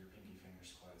crunching through your pinky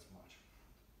fingers quite as much.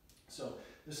 So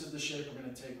this is the shape we're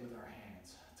going to take with our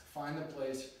hands. To find the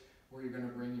place where you're going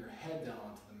to bring your head down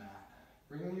onto the mat,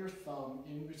 bring your thumb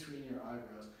in between your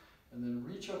eyebrows, and then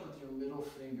reach up with your middle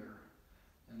finger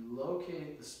and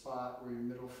locate the spot where your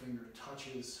middle finger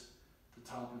touches the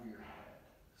top of your head.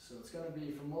 So it's going to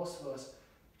be, for most of us,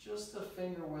 just a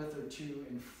finger width or two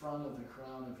in front of the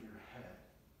crown of your head.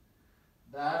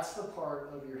 That's the part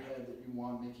of your head that you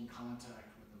want making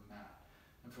contact with the mat.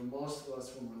 And for most of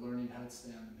us, when we're learning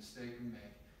headstand, the mistake we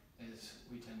make is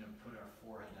we tend to put our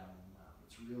forehead down on the mat.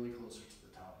 It's really closer to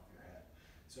the top of your head.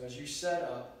 So as you set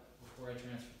up, before I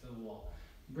transfer to the wall,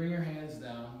 bring your hands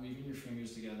down, weaving your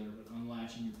fingers together, but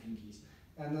unlatching your pinkies.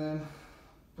 And then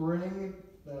bring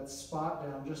that spot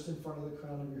down just in front of the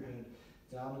crown of your head,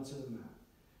 down into the mat.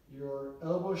 Your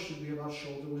elbows should be about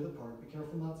shoulder width apart. Be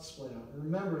careful not to split out. And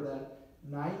remember that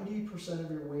 90%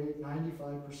 of your weight,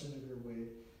 95% of your weight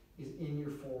is in your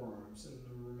forearms, and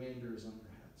the remainder is on your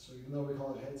head. So even though we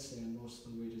call it headstand, most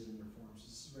of the weight is in your forearms.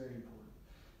 This is very important.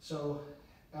 So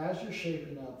as you're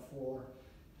shaping up for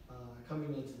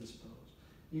coming into this pose,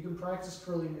 you can practice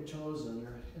curling your toes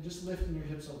under and just lifting your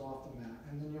hips up off the mat.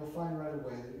 And then you'll find right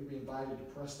away that you'll be invited to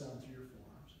press down through your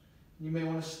forearms. And you may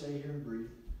want to stay here and breathe.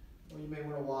 Or you may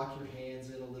want to walk your hands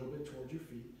in a little bit towards your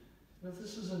feet. And if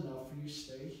this is enough for you,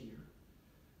 stay here.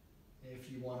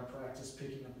 If you want to practice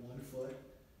picking up one foot,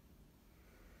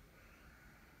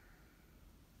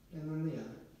 and then the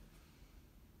other.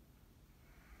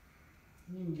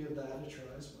 And you can give that a try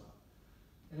as well.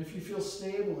 And if you feel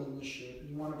stable in this shape and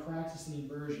you want to practice the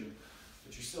inversion,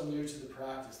 but you're still new to the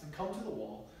practice, then come to the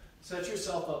wall. Set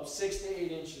yourself up 6 to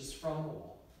 8 inches from the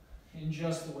wall in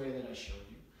just the way that I showed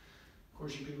you. Of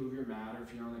course, you can move your mat, or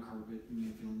if you're on the carpet, you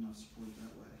may feel enough support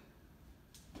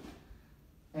that way.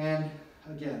 And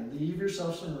again, leave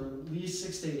yourself some room, at least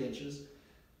 6 to 8 inches.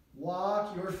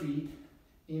 Walk your feet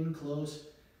in close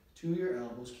to your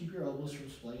elbows. Keep your elbows from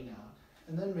splitting out.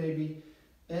 And then maybe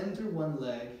bend through one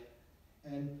leg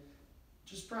and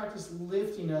just practice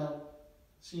lifting up.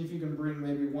 See if you can bring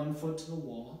maybe 1 foot to the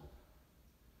wall.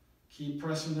 Keep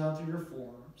pressing down through your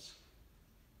forearms.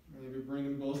 Maybe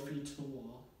bringing both feet to the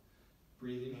wall.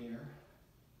 Breathing here.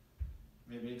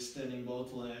 Maybe extending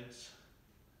both legs.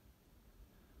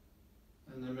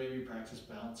 And then maybe practice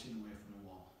balancing away from the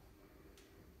wall.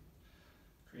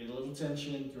 Create a little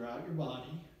tension throughout your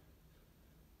body.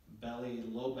 Belly,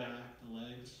 low back, the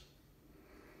legs.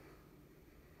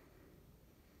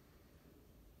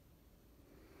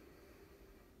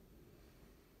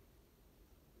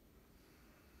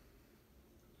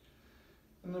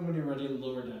 And then when you're ready to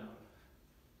lower down,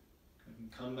 you can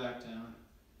come back down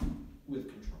with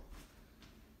control.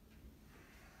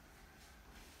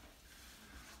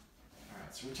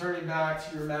 Alright, so returning back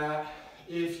to your mat,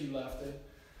 if you left it.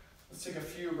 Let's take a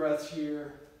few breaths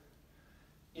here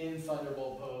in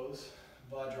Thunderbolt pose,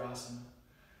 Vajrasana.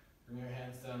 Bring your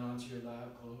hands down onto your lap,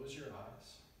 close your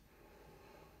eyes.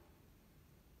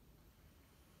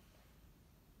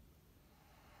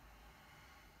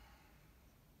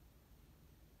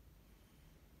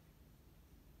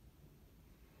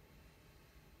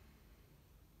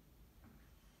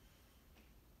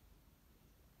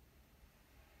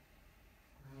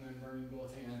 Bring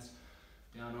both hands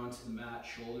down onto the mat,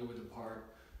 shoulder width apart.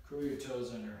 Curl your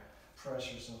toes under.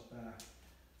 Press yourself back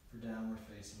for downward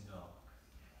facing dog.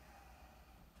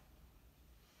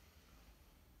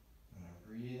 And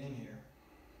breathe in here.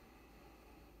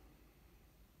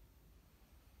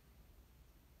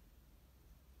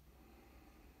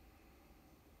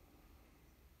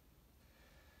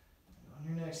 And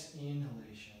on your next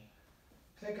inhalation,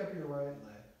 pick up your right leg.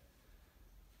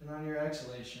 And on your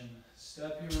exhalation,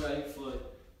 step your right foot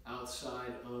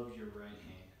outside of your right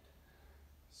hand.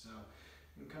 So,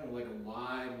 kind of like a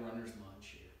wide runner's lunge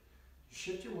here. You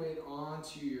shift your weight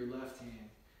onto your left hand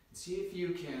and see if you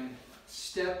can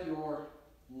step your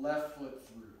left foot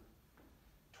through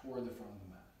toward the front of the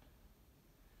mat.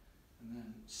 And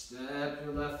then step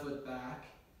your left foot back,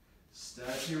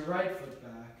 step your right foot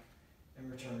back,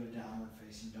 and return to downward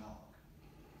facing dog.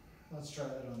 Let's try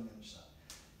that on the other side.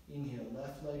 Inhale,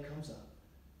 left leg comes up.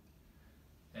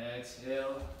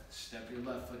 Exhale, step your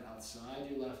left foot outside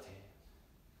your left hand.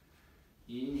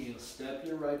 Inhale, step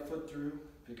your right foot through,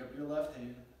 pick up your left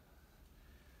hand.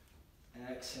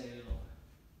 Exhale,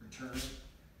 return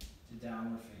to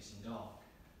downward facing dog.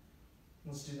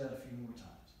 Let's do that a few more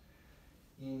times.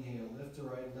 Inhale, lift the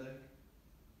right leg.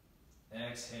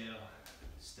 Exhale,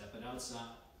 step it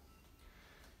outside.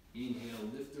 Inhale,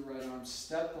 lift the right arm,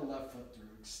 step the left foot through,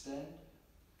 extend.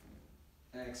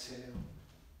 Exhale,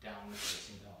 downward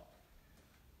facing dog.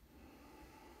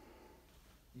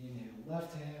 Inhale,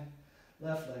 left hand,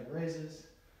 left leg raises.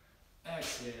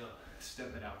 Exhale,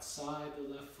 step it outside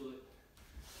the left foot.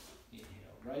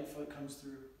 Inhale, right foot comes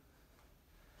through.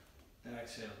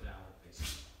 Exhale, downward facing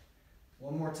dog.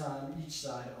 One more time, each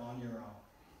side on your own.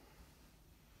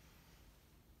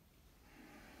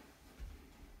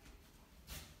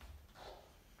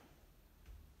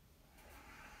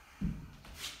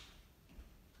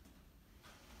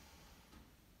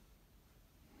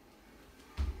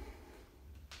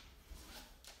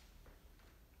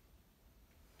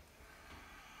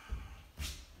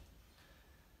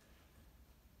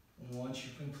 Once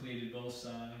you've completed both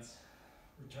sides,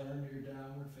 return to your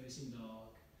downward facing dog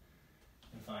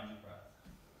and find your breath.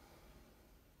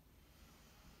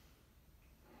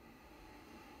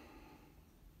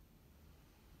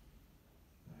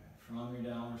 All right, from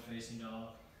your downward facing dog,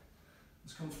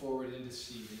 let's come forward into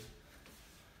seated.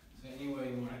 So any way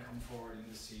you want to come forward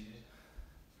into seated.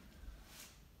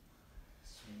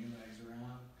 Swing your legs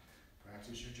around,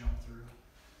 practice your jump through.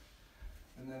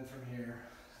 And then from here,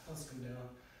 let's come down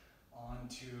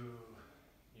onto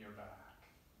your back.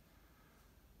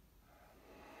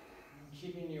 And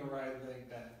keeping your right leg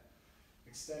bent,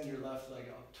 extend your left leg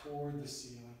up toward the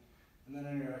ceiling, and then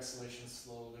on your exhalation,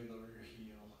 slowly lower your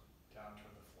heel down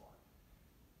toward the floor.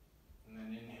 And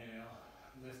then inhale,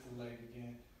 lift the leg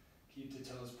again, keep the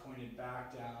toes pointed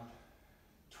back down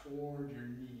toward your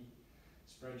knee,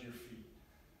 spread your feet,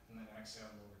 and then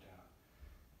exhale, lower down.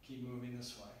 Keep moving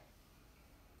this way.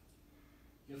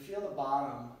 You'll feel the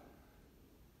bottom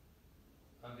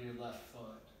of your left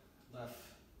foot,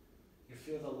 you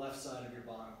feel the left side of your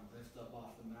bottom lift up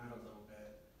off the mat a little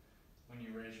bit when you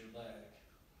raise your leg.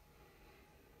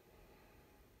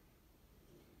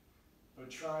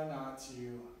 But try not to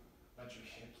let your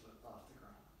hip lift off the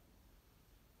ground.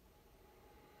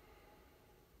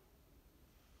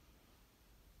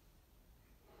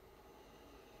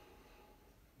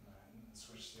 And then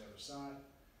switch to the other side.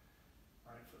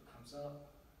 Right foot comes up.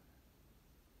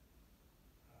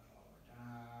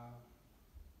 Down.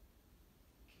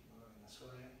 Keep moving this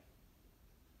way.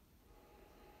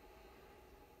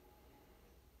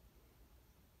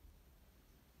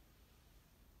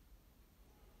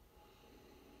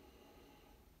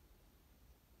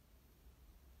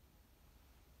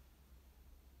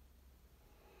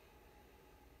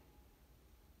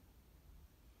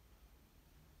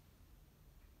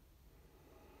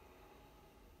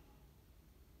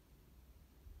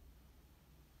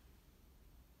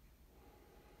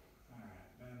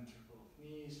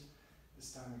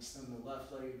 This time extend the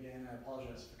left leg again. I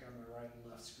apologize if I got my right and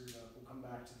left screwed up. We'll come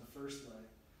back to the first leg.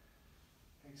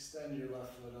 Extend your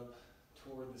left foot up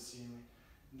toward the ceiling.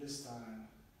 This time,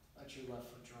 let your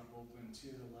left foot drop open to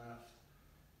the left.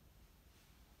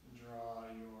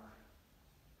 Draw your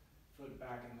foot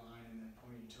back in line and then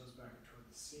point your toes back toward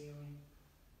the ceiling.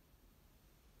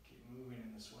 Keep moving in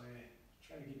this way.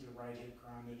 Try to get the right hip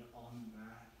grounded on the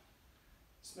mat.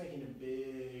 Just making a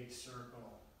big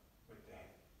circle with the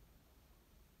hip.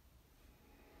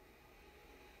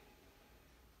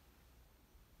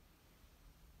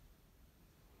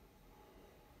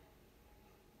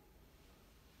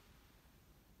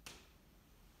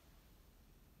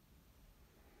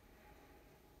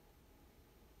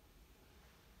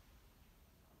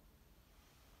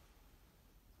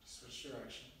 Switch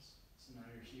directions. So now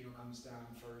your heel comes down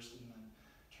first and then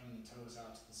turn the toes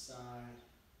out to the side.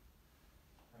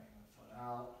 Bring the foot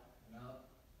out and up.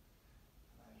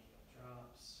 And then heel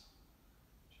drops.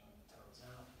 Turn the toes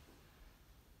out.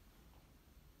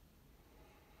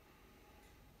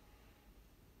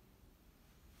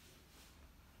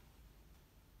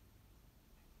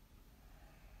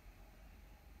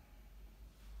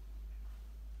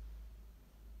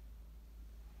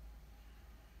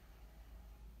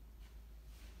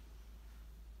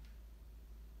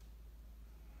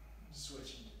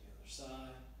 Switching to the other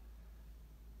side.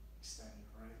 Extend your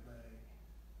right leg.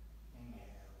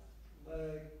 Inhale, lift the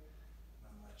leg.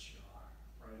 Then let your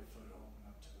right foot open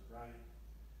up to the right.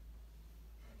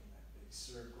 Making that big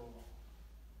circle.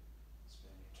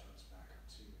 Spin your toes back up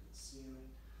to the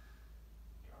ceiling.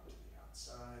 Drop to the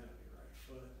outside of your right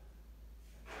foot.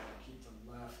 And try to keep the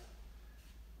left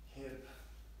hip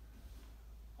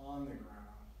on the ground.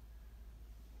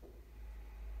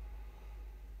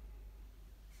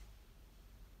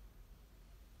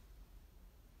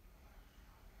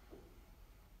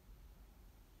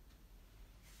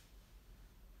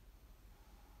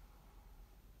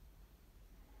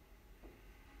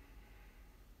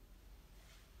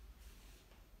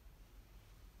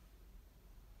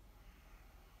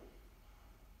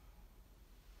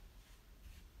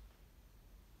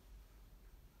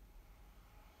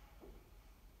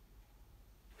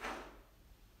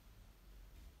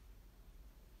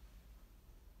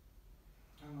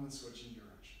 and switching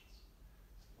directions.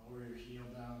 Lower your heel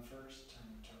down first, turn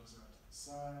your toes out to the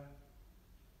side.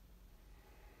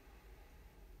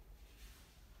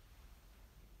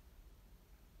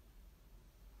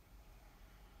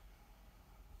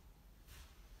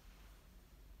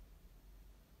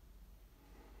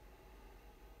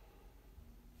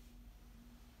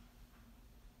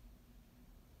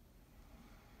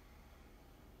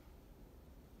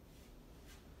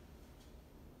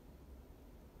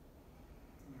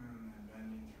 And then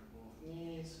bending through both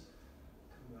knees.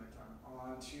 Come back down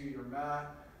onto your mat.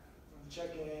 And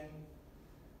check in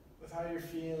with how you're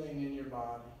feeling in your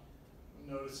body.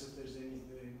 Notice if there's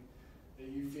anything that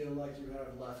you feel like you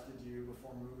have left to do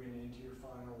before moving into your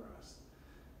final rest.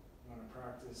 You want to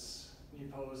practice knee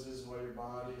poses while your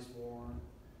body is warm,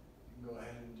 you can go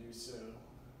ahead and do so.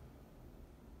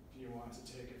 If you want to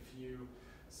take a few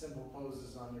simple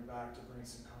poses on your back to bring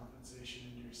some compensation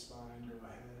into your spine, go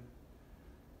ahead.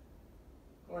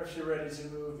 Or if you're ready to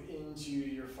move into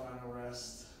your final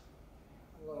rest,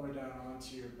 lower down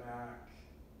onto your back.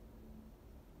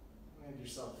 Make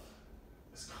yourself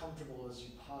as comfortable as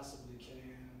you possibly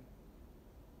can.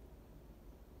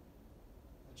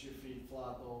 Let your feet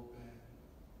flop open.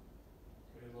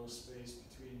 Create a little space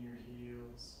between your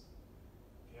heels.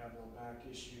 If you have low back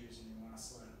issues and you want to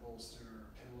slide a bolster or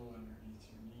a pillow underneath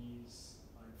your knees,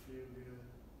 might feel good.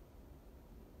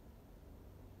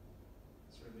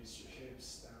 So release your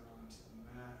hips down onto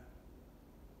the mat.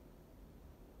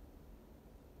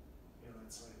 Feel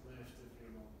that slight lift of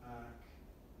your low back.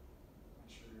 Make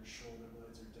sure your shoulder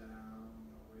blades are down,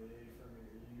 away from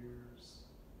your ears.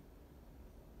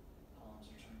 Palms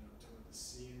are turned up toward the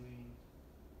ceiling.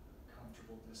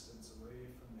 Comfortable distance away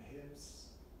from the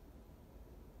hips.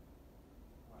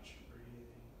 Watch your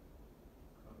breathing.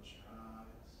 Close your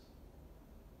eyes.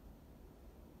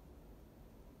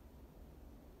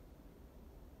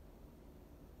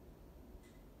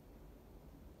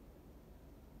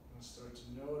 And start to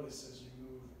notice as you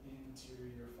move into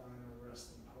your final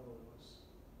resting pose.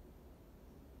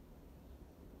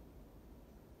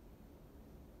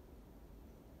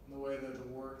 The way that the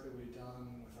work that we've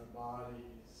done with our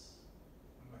bodies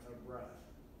and with our breath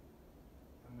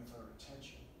and with our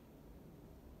attention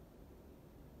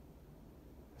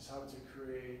has helped to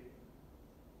create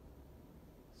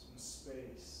some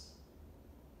space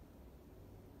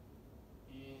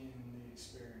in the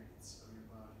experience of your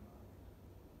body mind.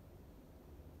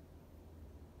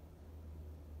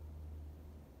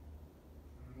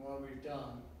 And what we've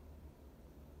done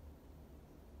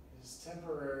is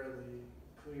temporarily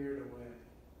cleared away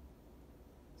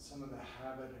some of the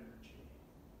habit energy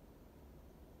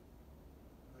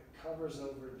that covers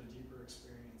over the deeper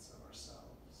experience of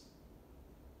ourselves,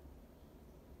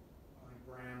 like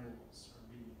brambles or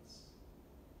weeds.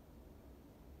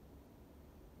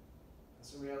 And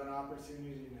so we have an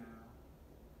opportunity now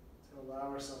to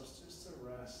allow ourselves just to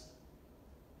rest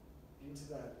into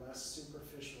that less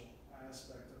superficial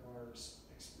aspect of our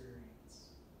experience.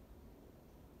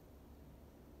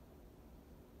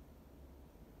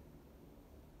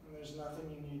 And there's nothing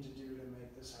you need to do to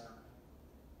make this happen.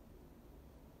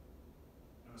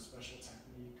 No special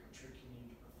technique or trick you need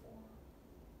to perform.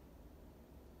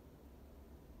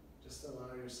 Just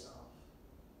allow yourself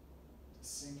to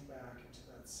sink back into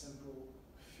that simple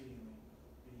feeling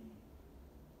of being.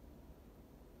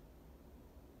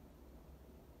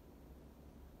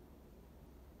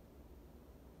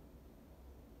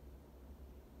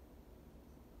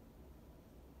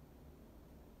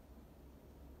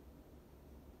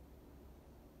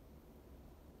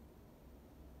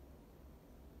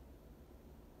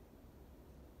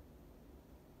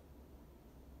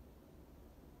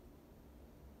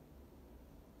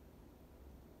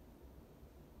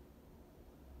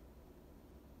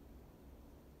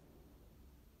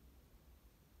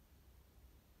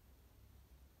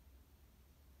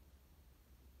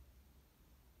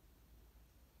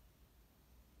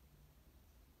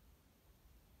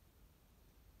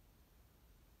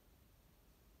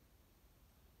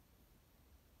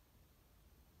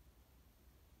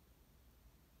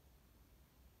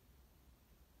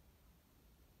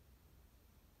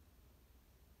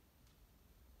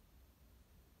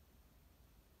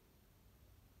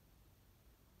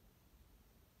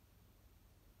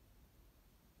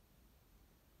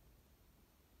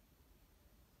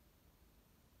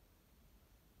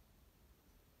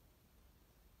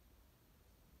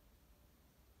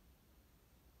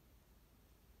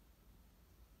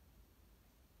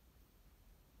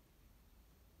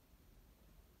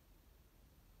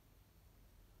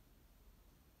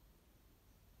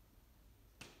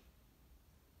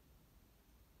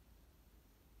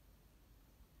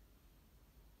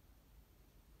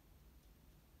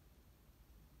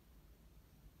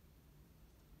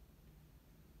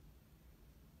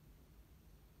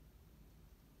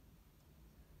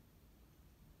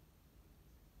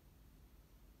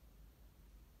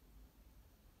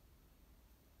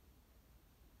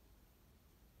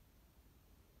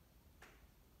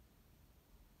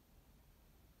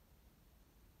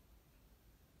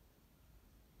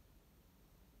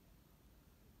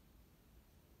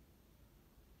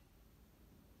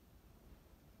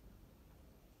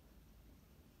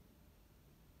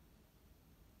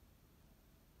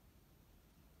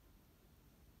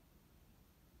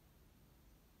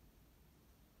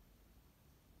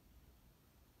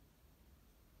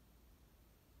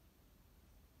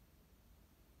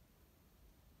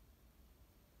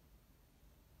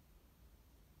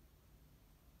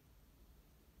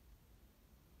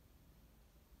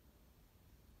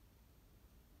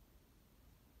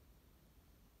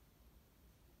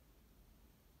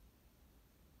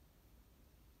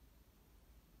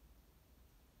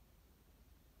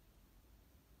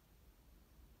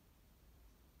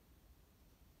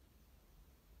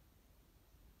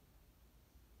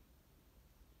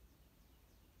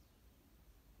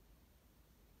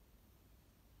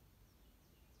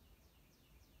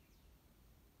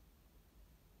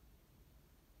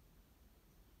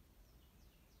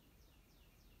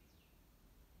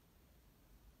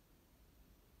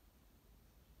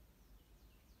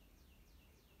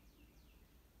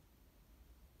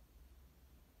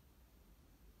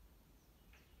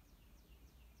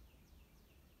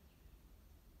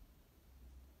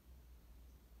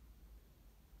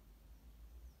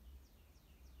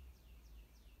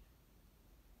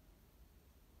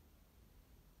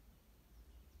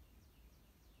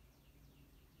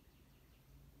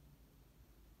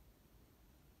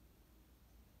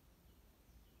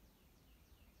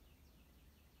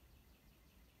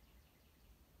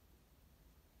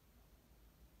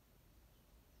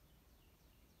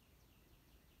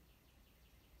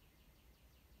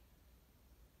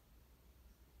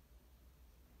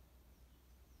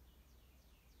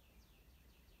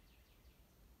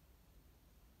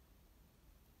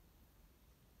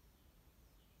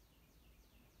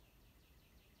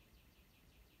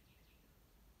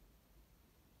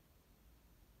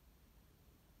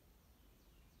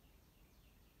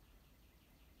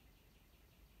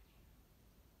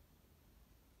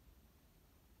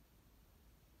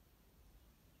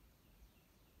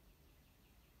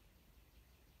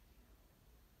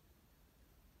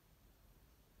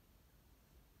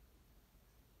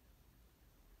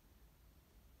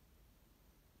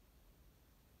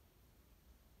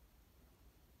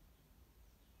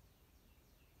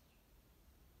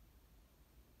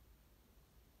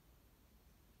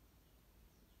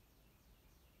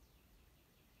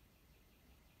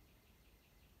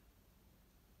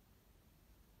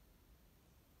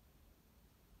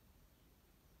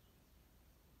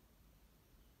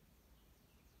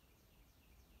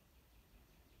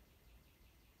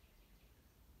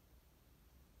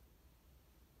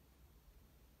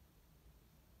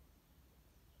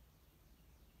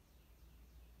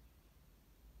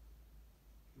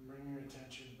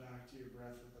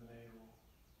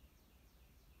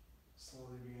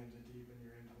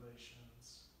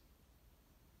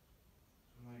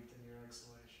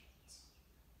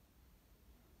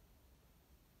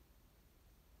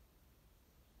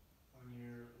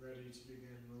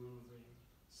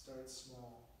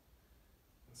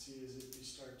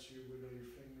 you wiggle your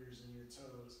fingers and your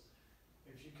toes,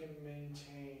 if you can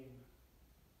maintain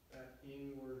that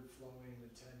inward flowing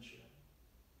attention,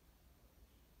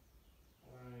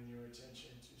 allowing your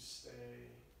attention to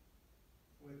stay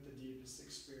with the deepest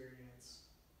experience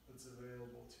that's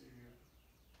available to you.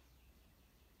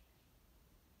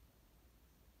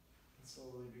 And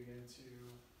slowly begin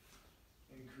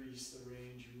to increase the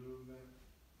range of movement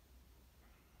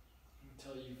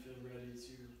until you feel ready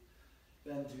to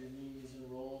bend your knees and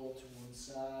roll to one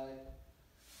side.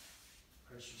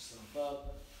 Press yourself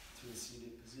up to a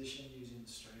seated position using the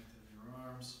strength of your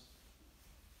arms.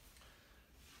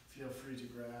 Feel free to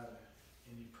grab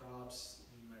any props that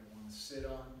you might want to sit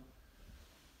on.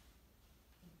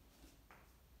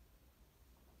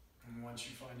 And once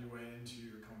you find your way into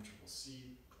your comfortable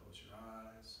seat, close your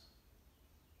eyes.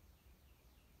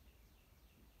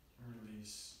 And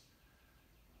release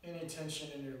any tension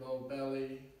in your low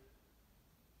belly.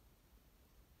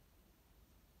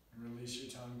 And release your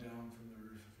tongue down from the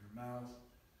roof of your mouth,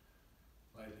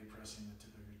 lightly pressing the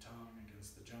tip of your tongue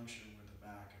against the juncture where the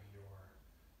back of your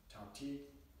top teeth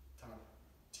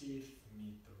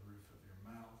meet the roof of your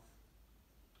mouth.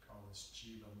 Call this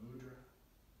Jiva Mudra.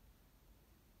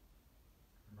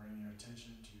 And bring your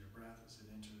attention to your breath as it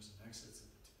enters and exits at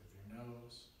the tip of your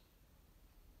nose.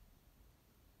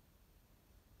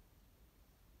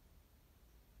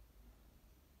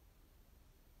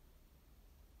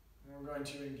 And we're going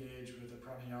to engage with a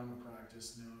pranayama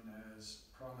practice known as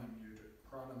Prana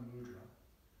Mudra.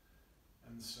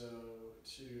 And so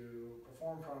to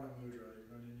perform Prana Mudra, you're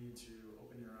going to need to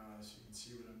open your eyes so you can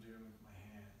see what I'm doing with my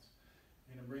hands.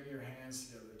 You're going to bring your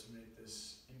hands together to make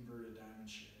this inverted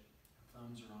diamond shape. Your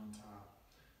thumbs are on top.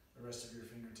 The rest of your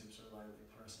fingertips are lightly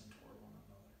pressing toward one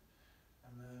another.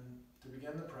 And then to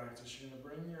begin the practice, you're going to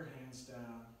bring your hands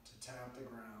down to tap the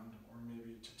ground, or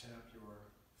maybe to tap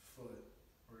your foot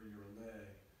or your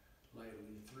leg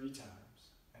lightly 3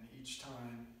 times. And each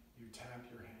time you tap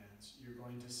your hands, you're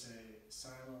going to say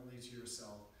silently to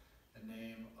yourself the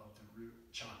name of the root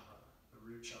chakra. The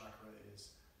root chakra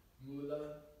is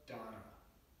Muladhara.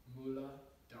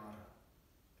 Muladhara.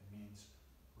 It means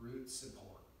root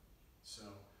support. So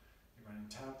you're going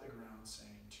to tap the ground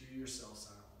saying to yourself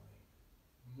silently,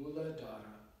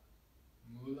 Muladhara,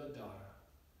 Muladhara,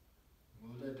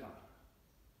 Muladhara.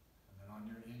 And then on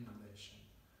your inhalation,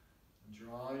 and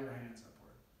draw your hands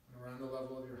upward. And around the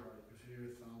level of your heart, you feel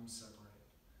your thumbs separate.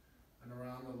 And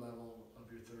around the level of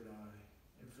your third eye,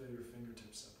 you feel your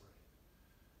fingertips separate.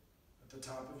 At the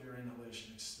top of your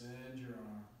inhalation, extend your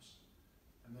arms.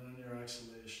 And then on your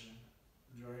exhalation,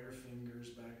 draw your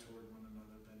fingers back toward one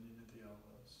another, bending at the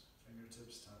elbows.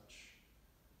 Fingertips touch.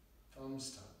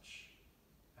 Thumbs touch.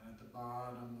 And at the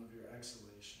bottom of your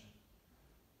exhalation,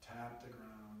 tap the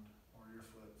ground or your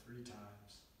foot 3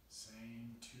 times,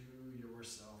 saying to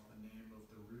yourself the name of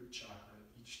the root chakra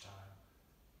each time,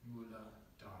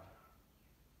 Muladhara.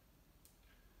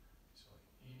 So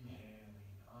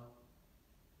inhaling up.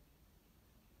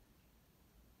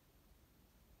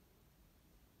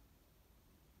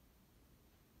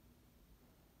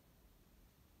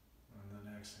 And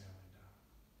then exhaling down.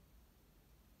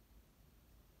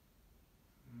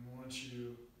 And once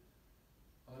you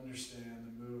understand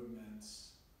the movements,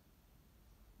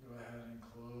 go ahead and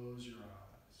close your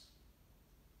eyes.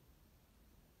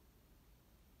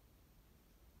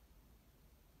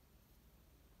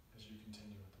 As you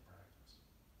continue with the practice.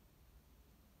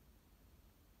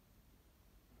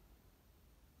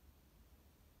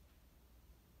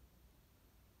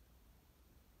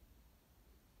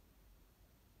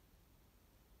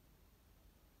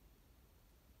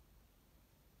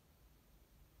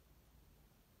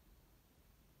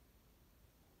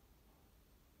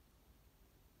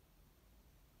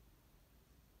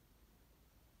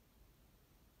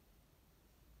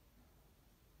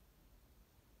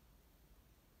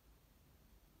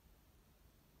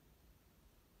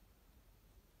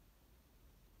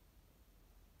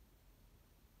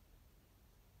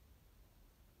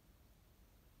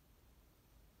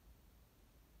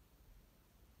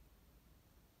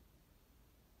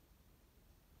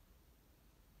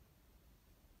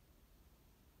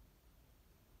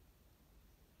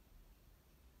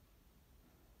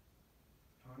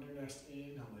 On your next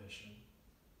inhalation,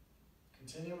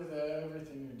 continue with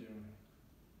everything you're doing,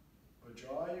 but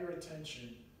draw your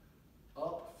attention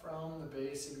up from the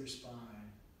base of your spine,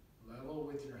 level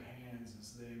with your hands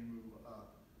as they move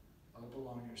up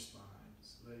along your spine,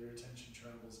 so that your attention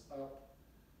travels up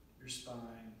your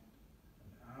spine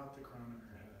and out the crown of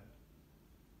your head.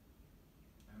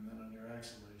 And then on your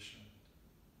exhalation,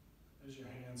 as your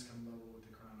hands come level with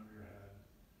the crown of your head,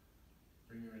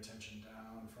 bring your attention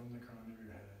down from the crown of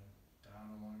your head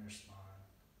along your spine,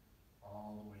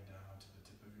 all the way down to the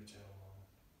tip of your tailbone,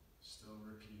 still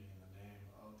repeating the name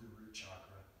of the root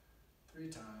chakra 3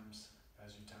 times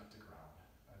as you tap the ground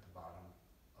at the bottom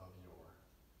of your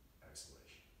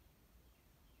exhalation.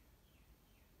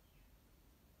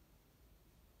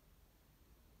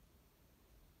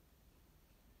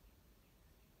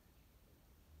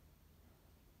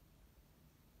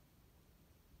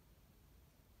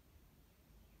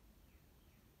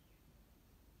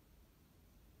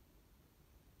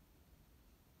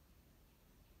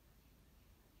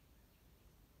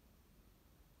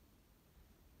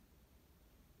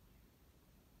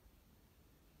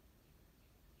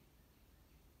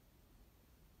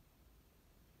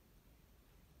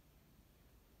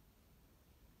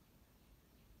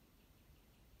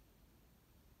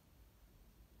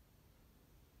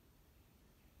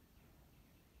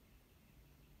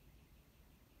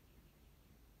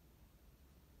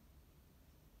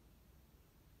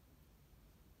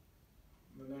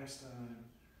 The next time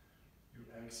you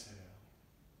exhale,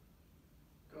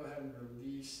 go ahead and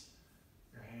release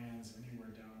your hands anywhere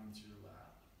down into your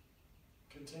lap.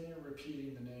 Continue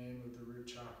repeating the name of the root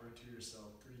chakra to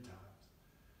yourself 3 times.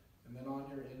 And then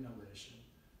on your inhalation,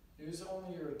 use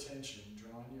only your attention,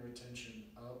 drawing your attention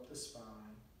up the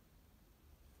spine,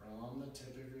 from the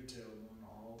tip of your tailbone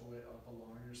all the way up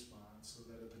along your spine, so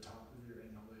that at the top of your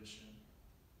inhalation,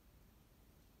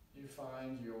 you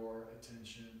find your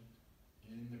attention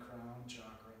in the crown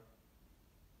chakra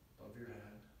above your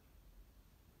head.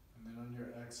 And then on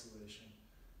your exhalation,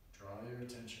 draw your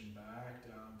attention back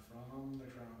down from the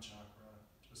crown chakra,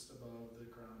 just above the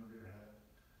crown of your head,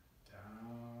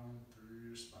 down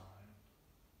through your spine,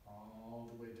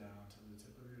 all the way down to the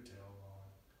tip of your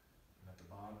tailbone. And at the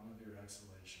bottom of your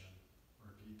exhalation,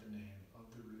 repeat the name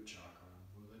of the root chakra,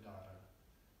 Muladhara,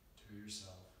 to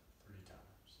yourself 3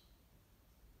 times.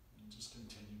 And just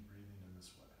continue breathing in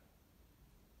this way.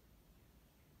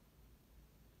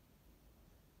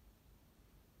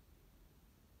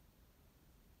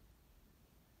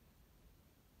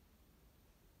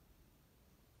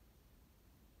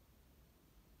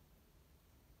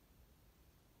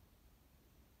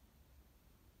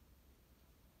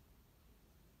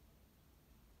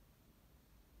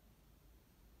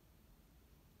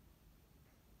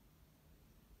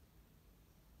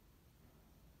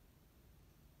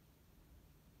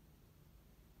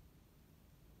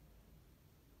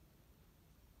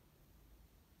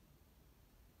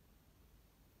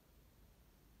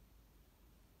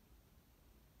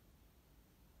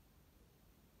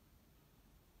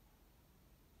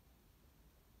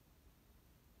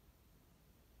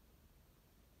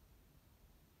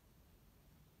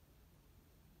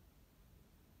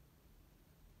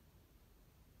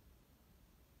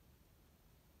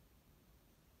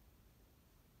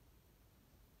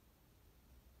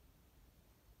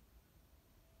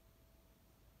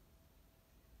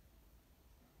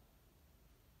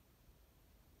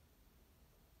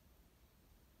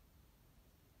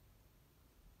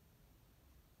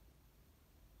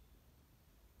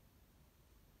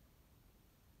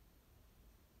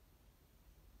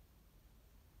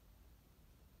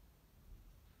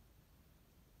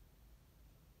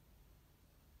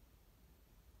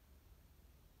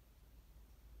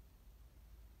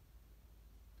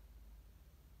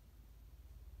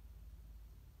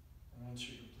 Once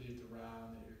you complete the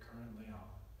round that you're currently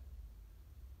on,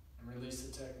 and release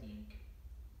the technique,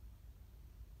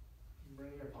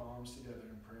 bring your palms together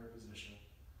in prayer position,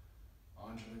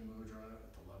 Anjali Mudra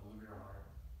at the level of your heart,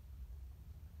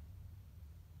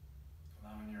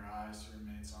 allowing your eyes to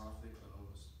remain softly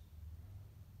closed.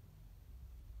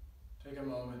 Take a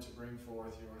moment to bring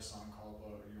forth your sankalpa,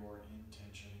 or your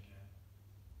intention again,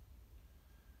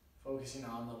 focusing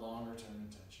on the longer term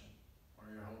intention, where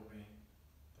you're hoping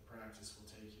practice will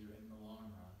take you in the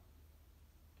long run.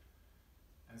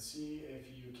 And see if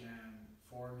you can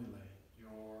formulate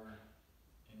your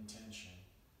intention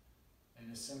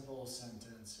in a simple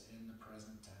sentence in the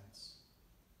present tense.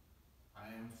 I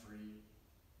am free.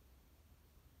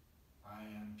 I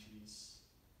am peace.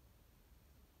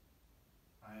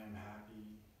 I am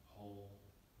happy, whole,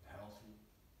 healthy.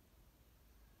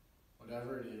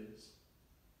 Whatever it is,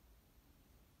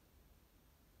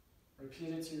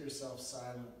 repeat it to yourself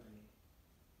silently,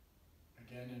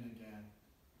 again and again,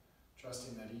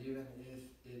 trusting that even if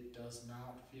it does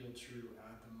not feel true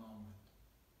at the moment,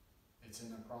 it's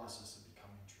in the process of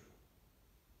becoming true.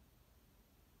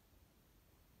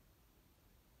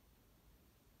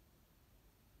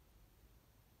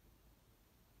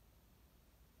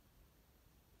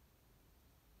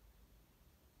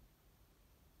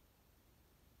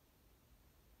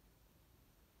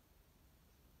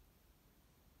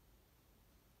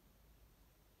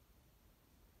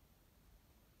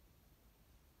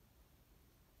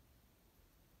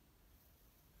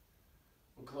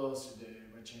 close today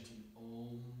by chanting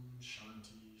Om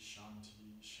Shanti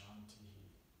Shanti Shanti.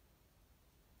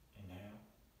 Inhale.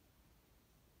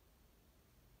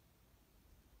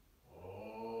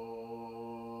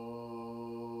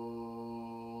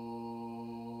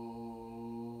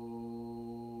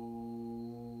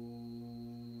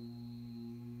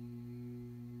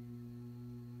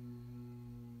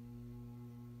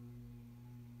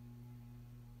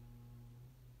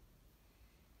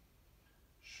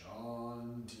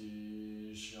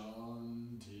 Shanti,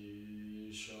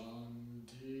 Shanti,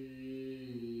 Shanti.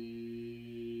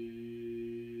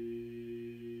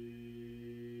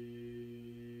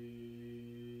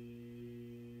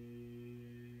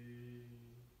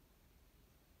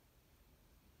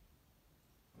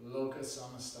 Loka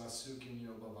samasta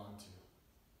sukhinyo bhavantu.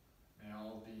 May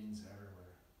all beings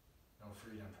everywhere know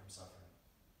freedom from suffering.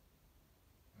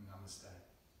 Namaste.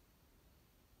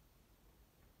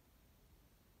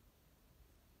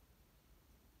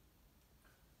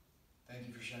 Thank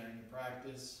you for sharing your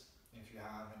practice. If you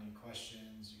have any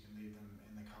questions, you can leave them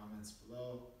in the comments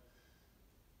below.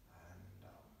 And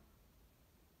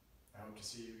I hope to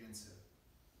see you again soon.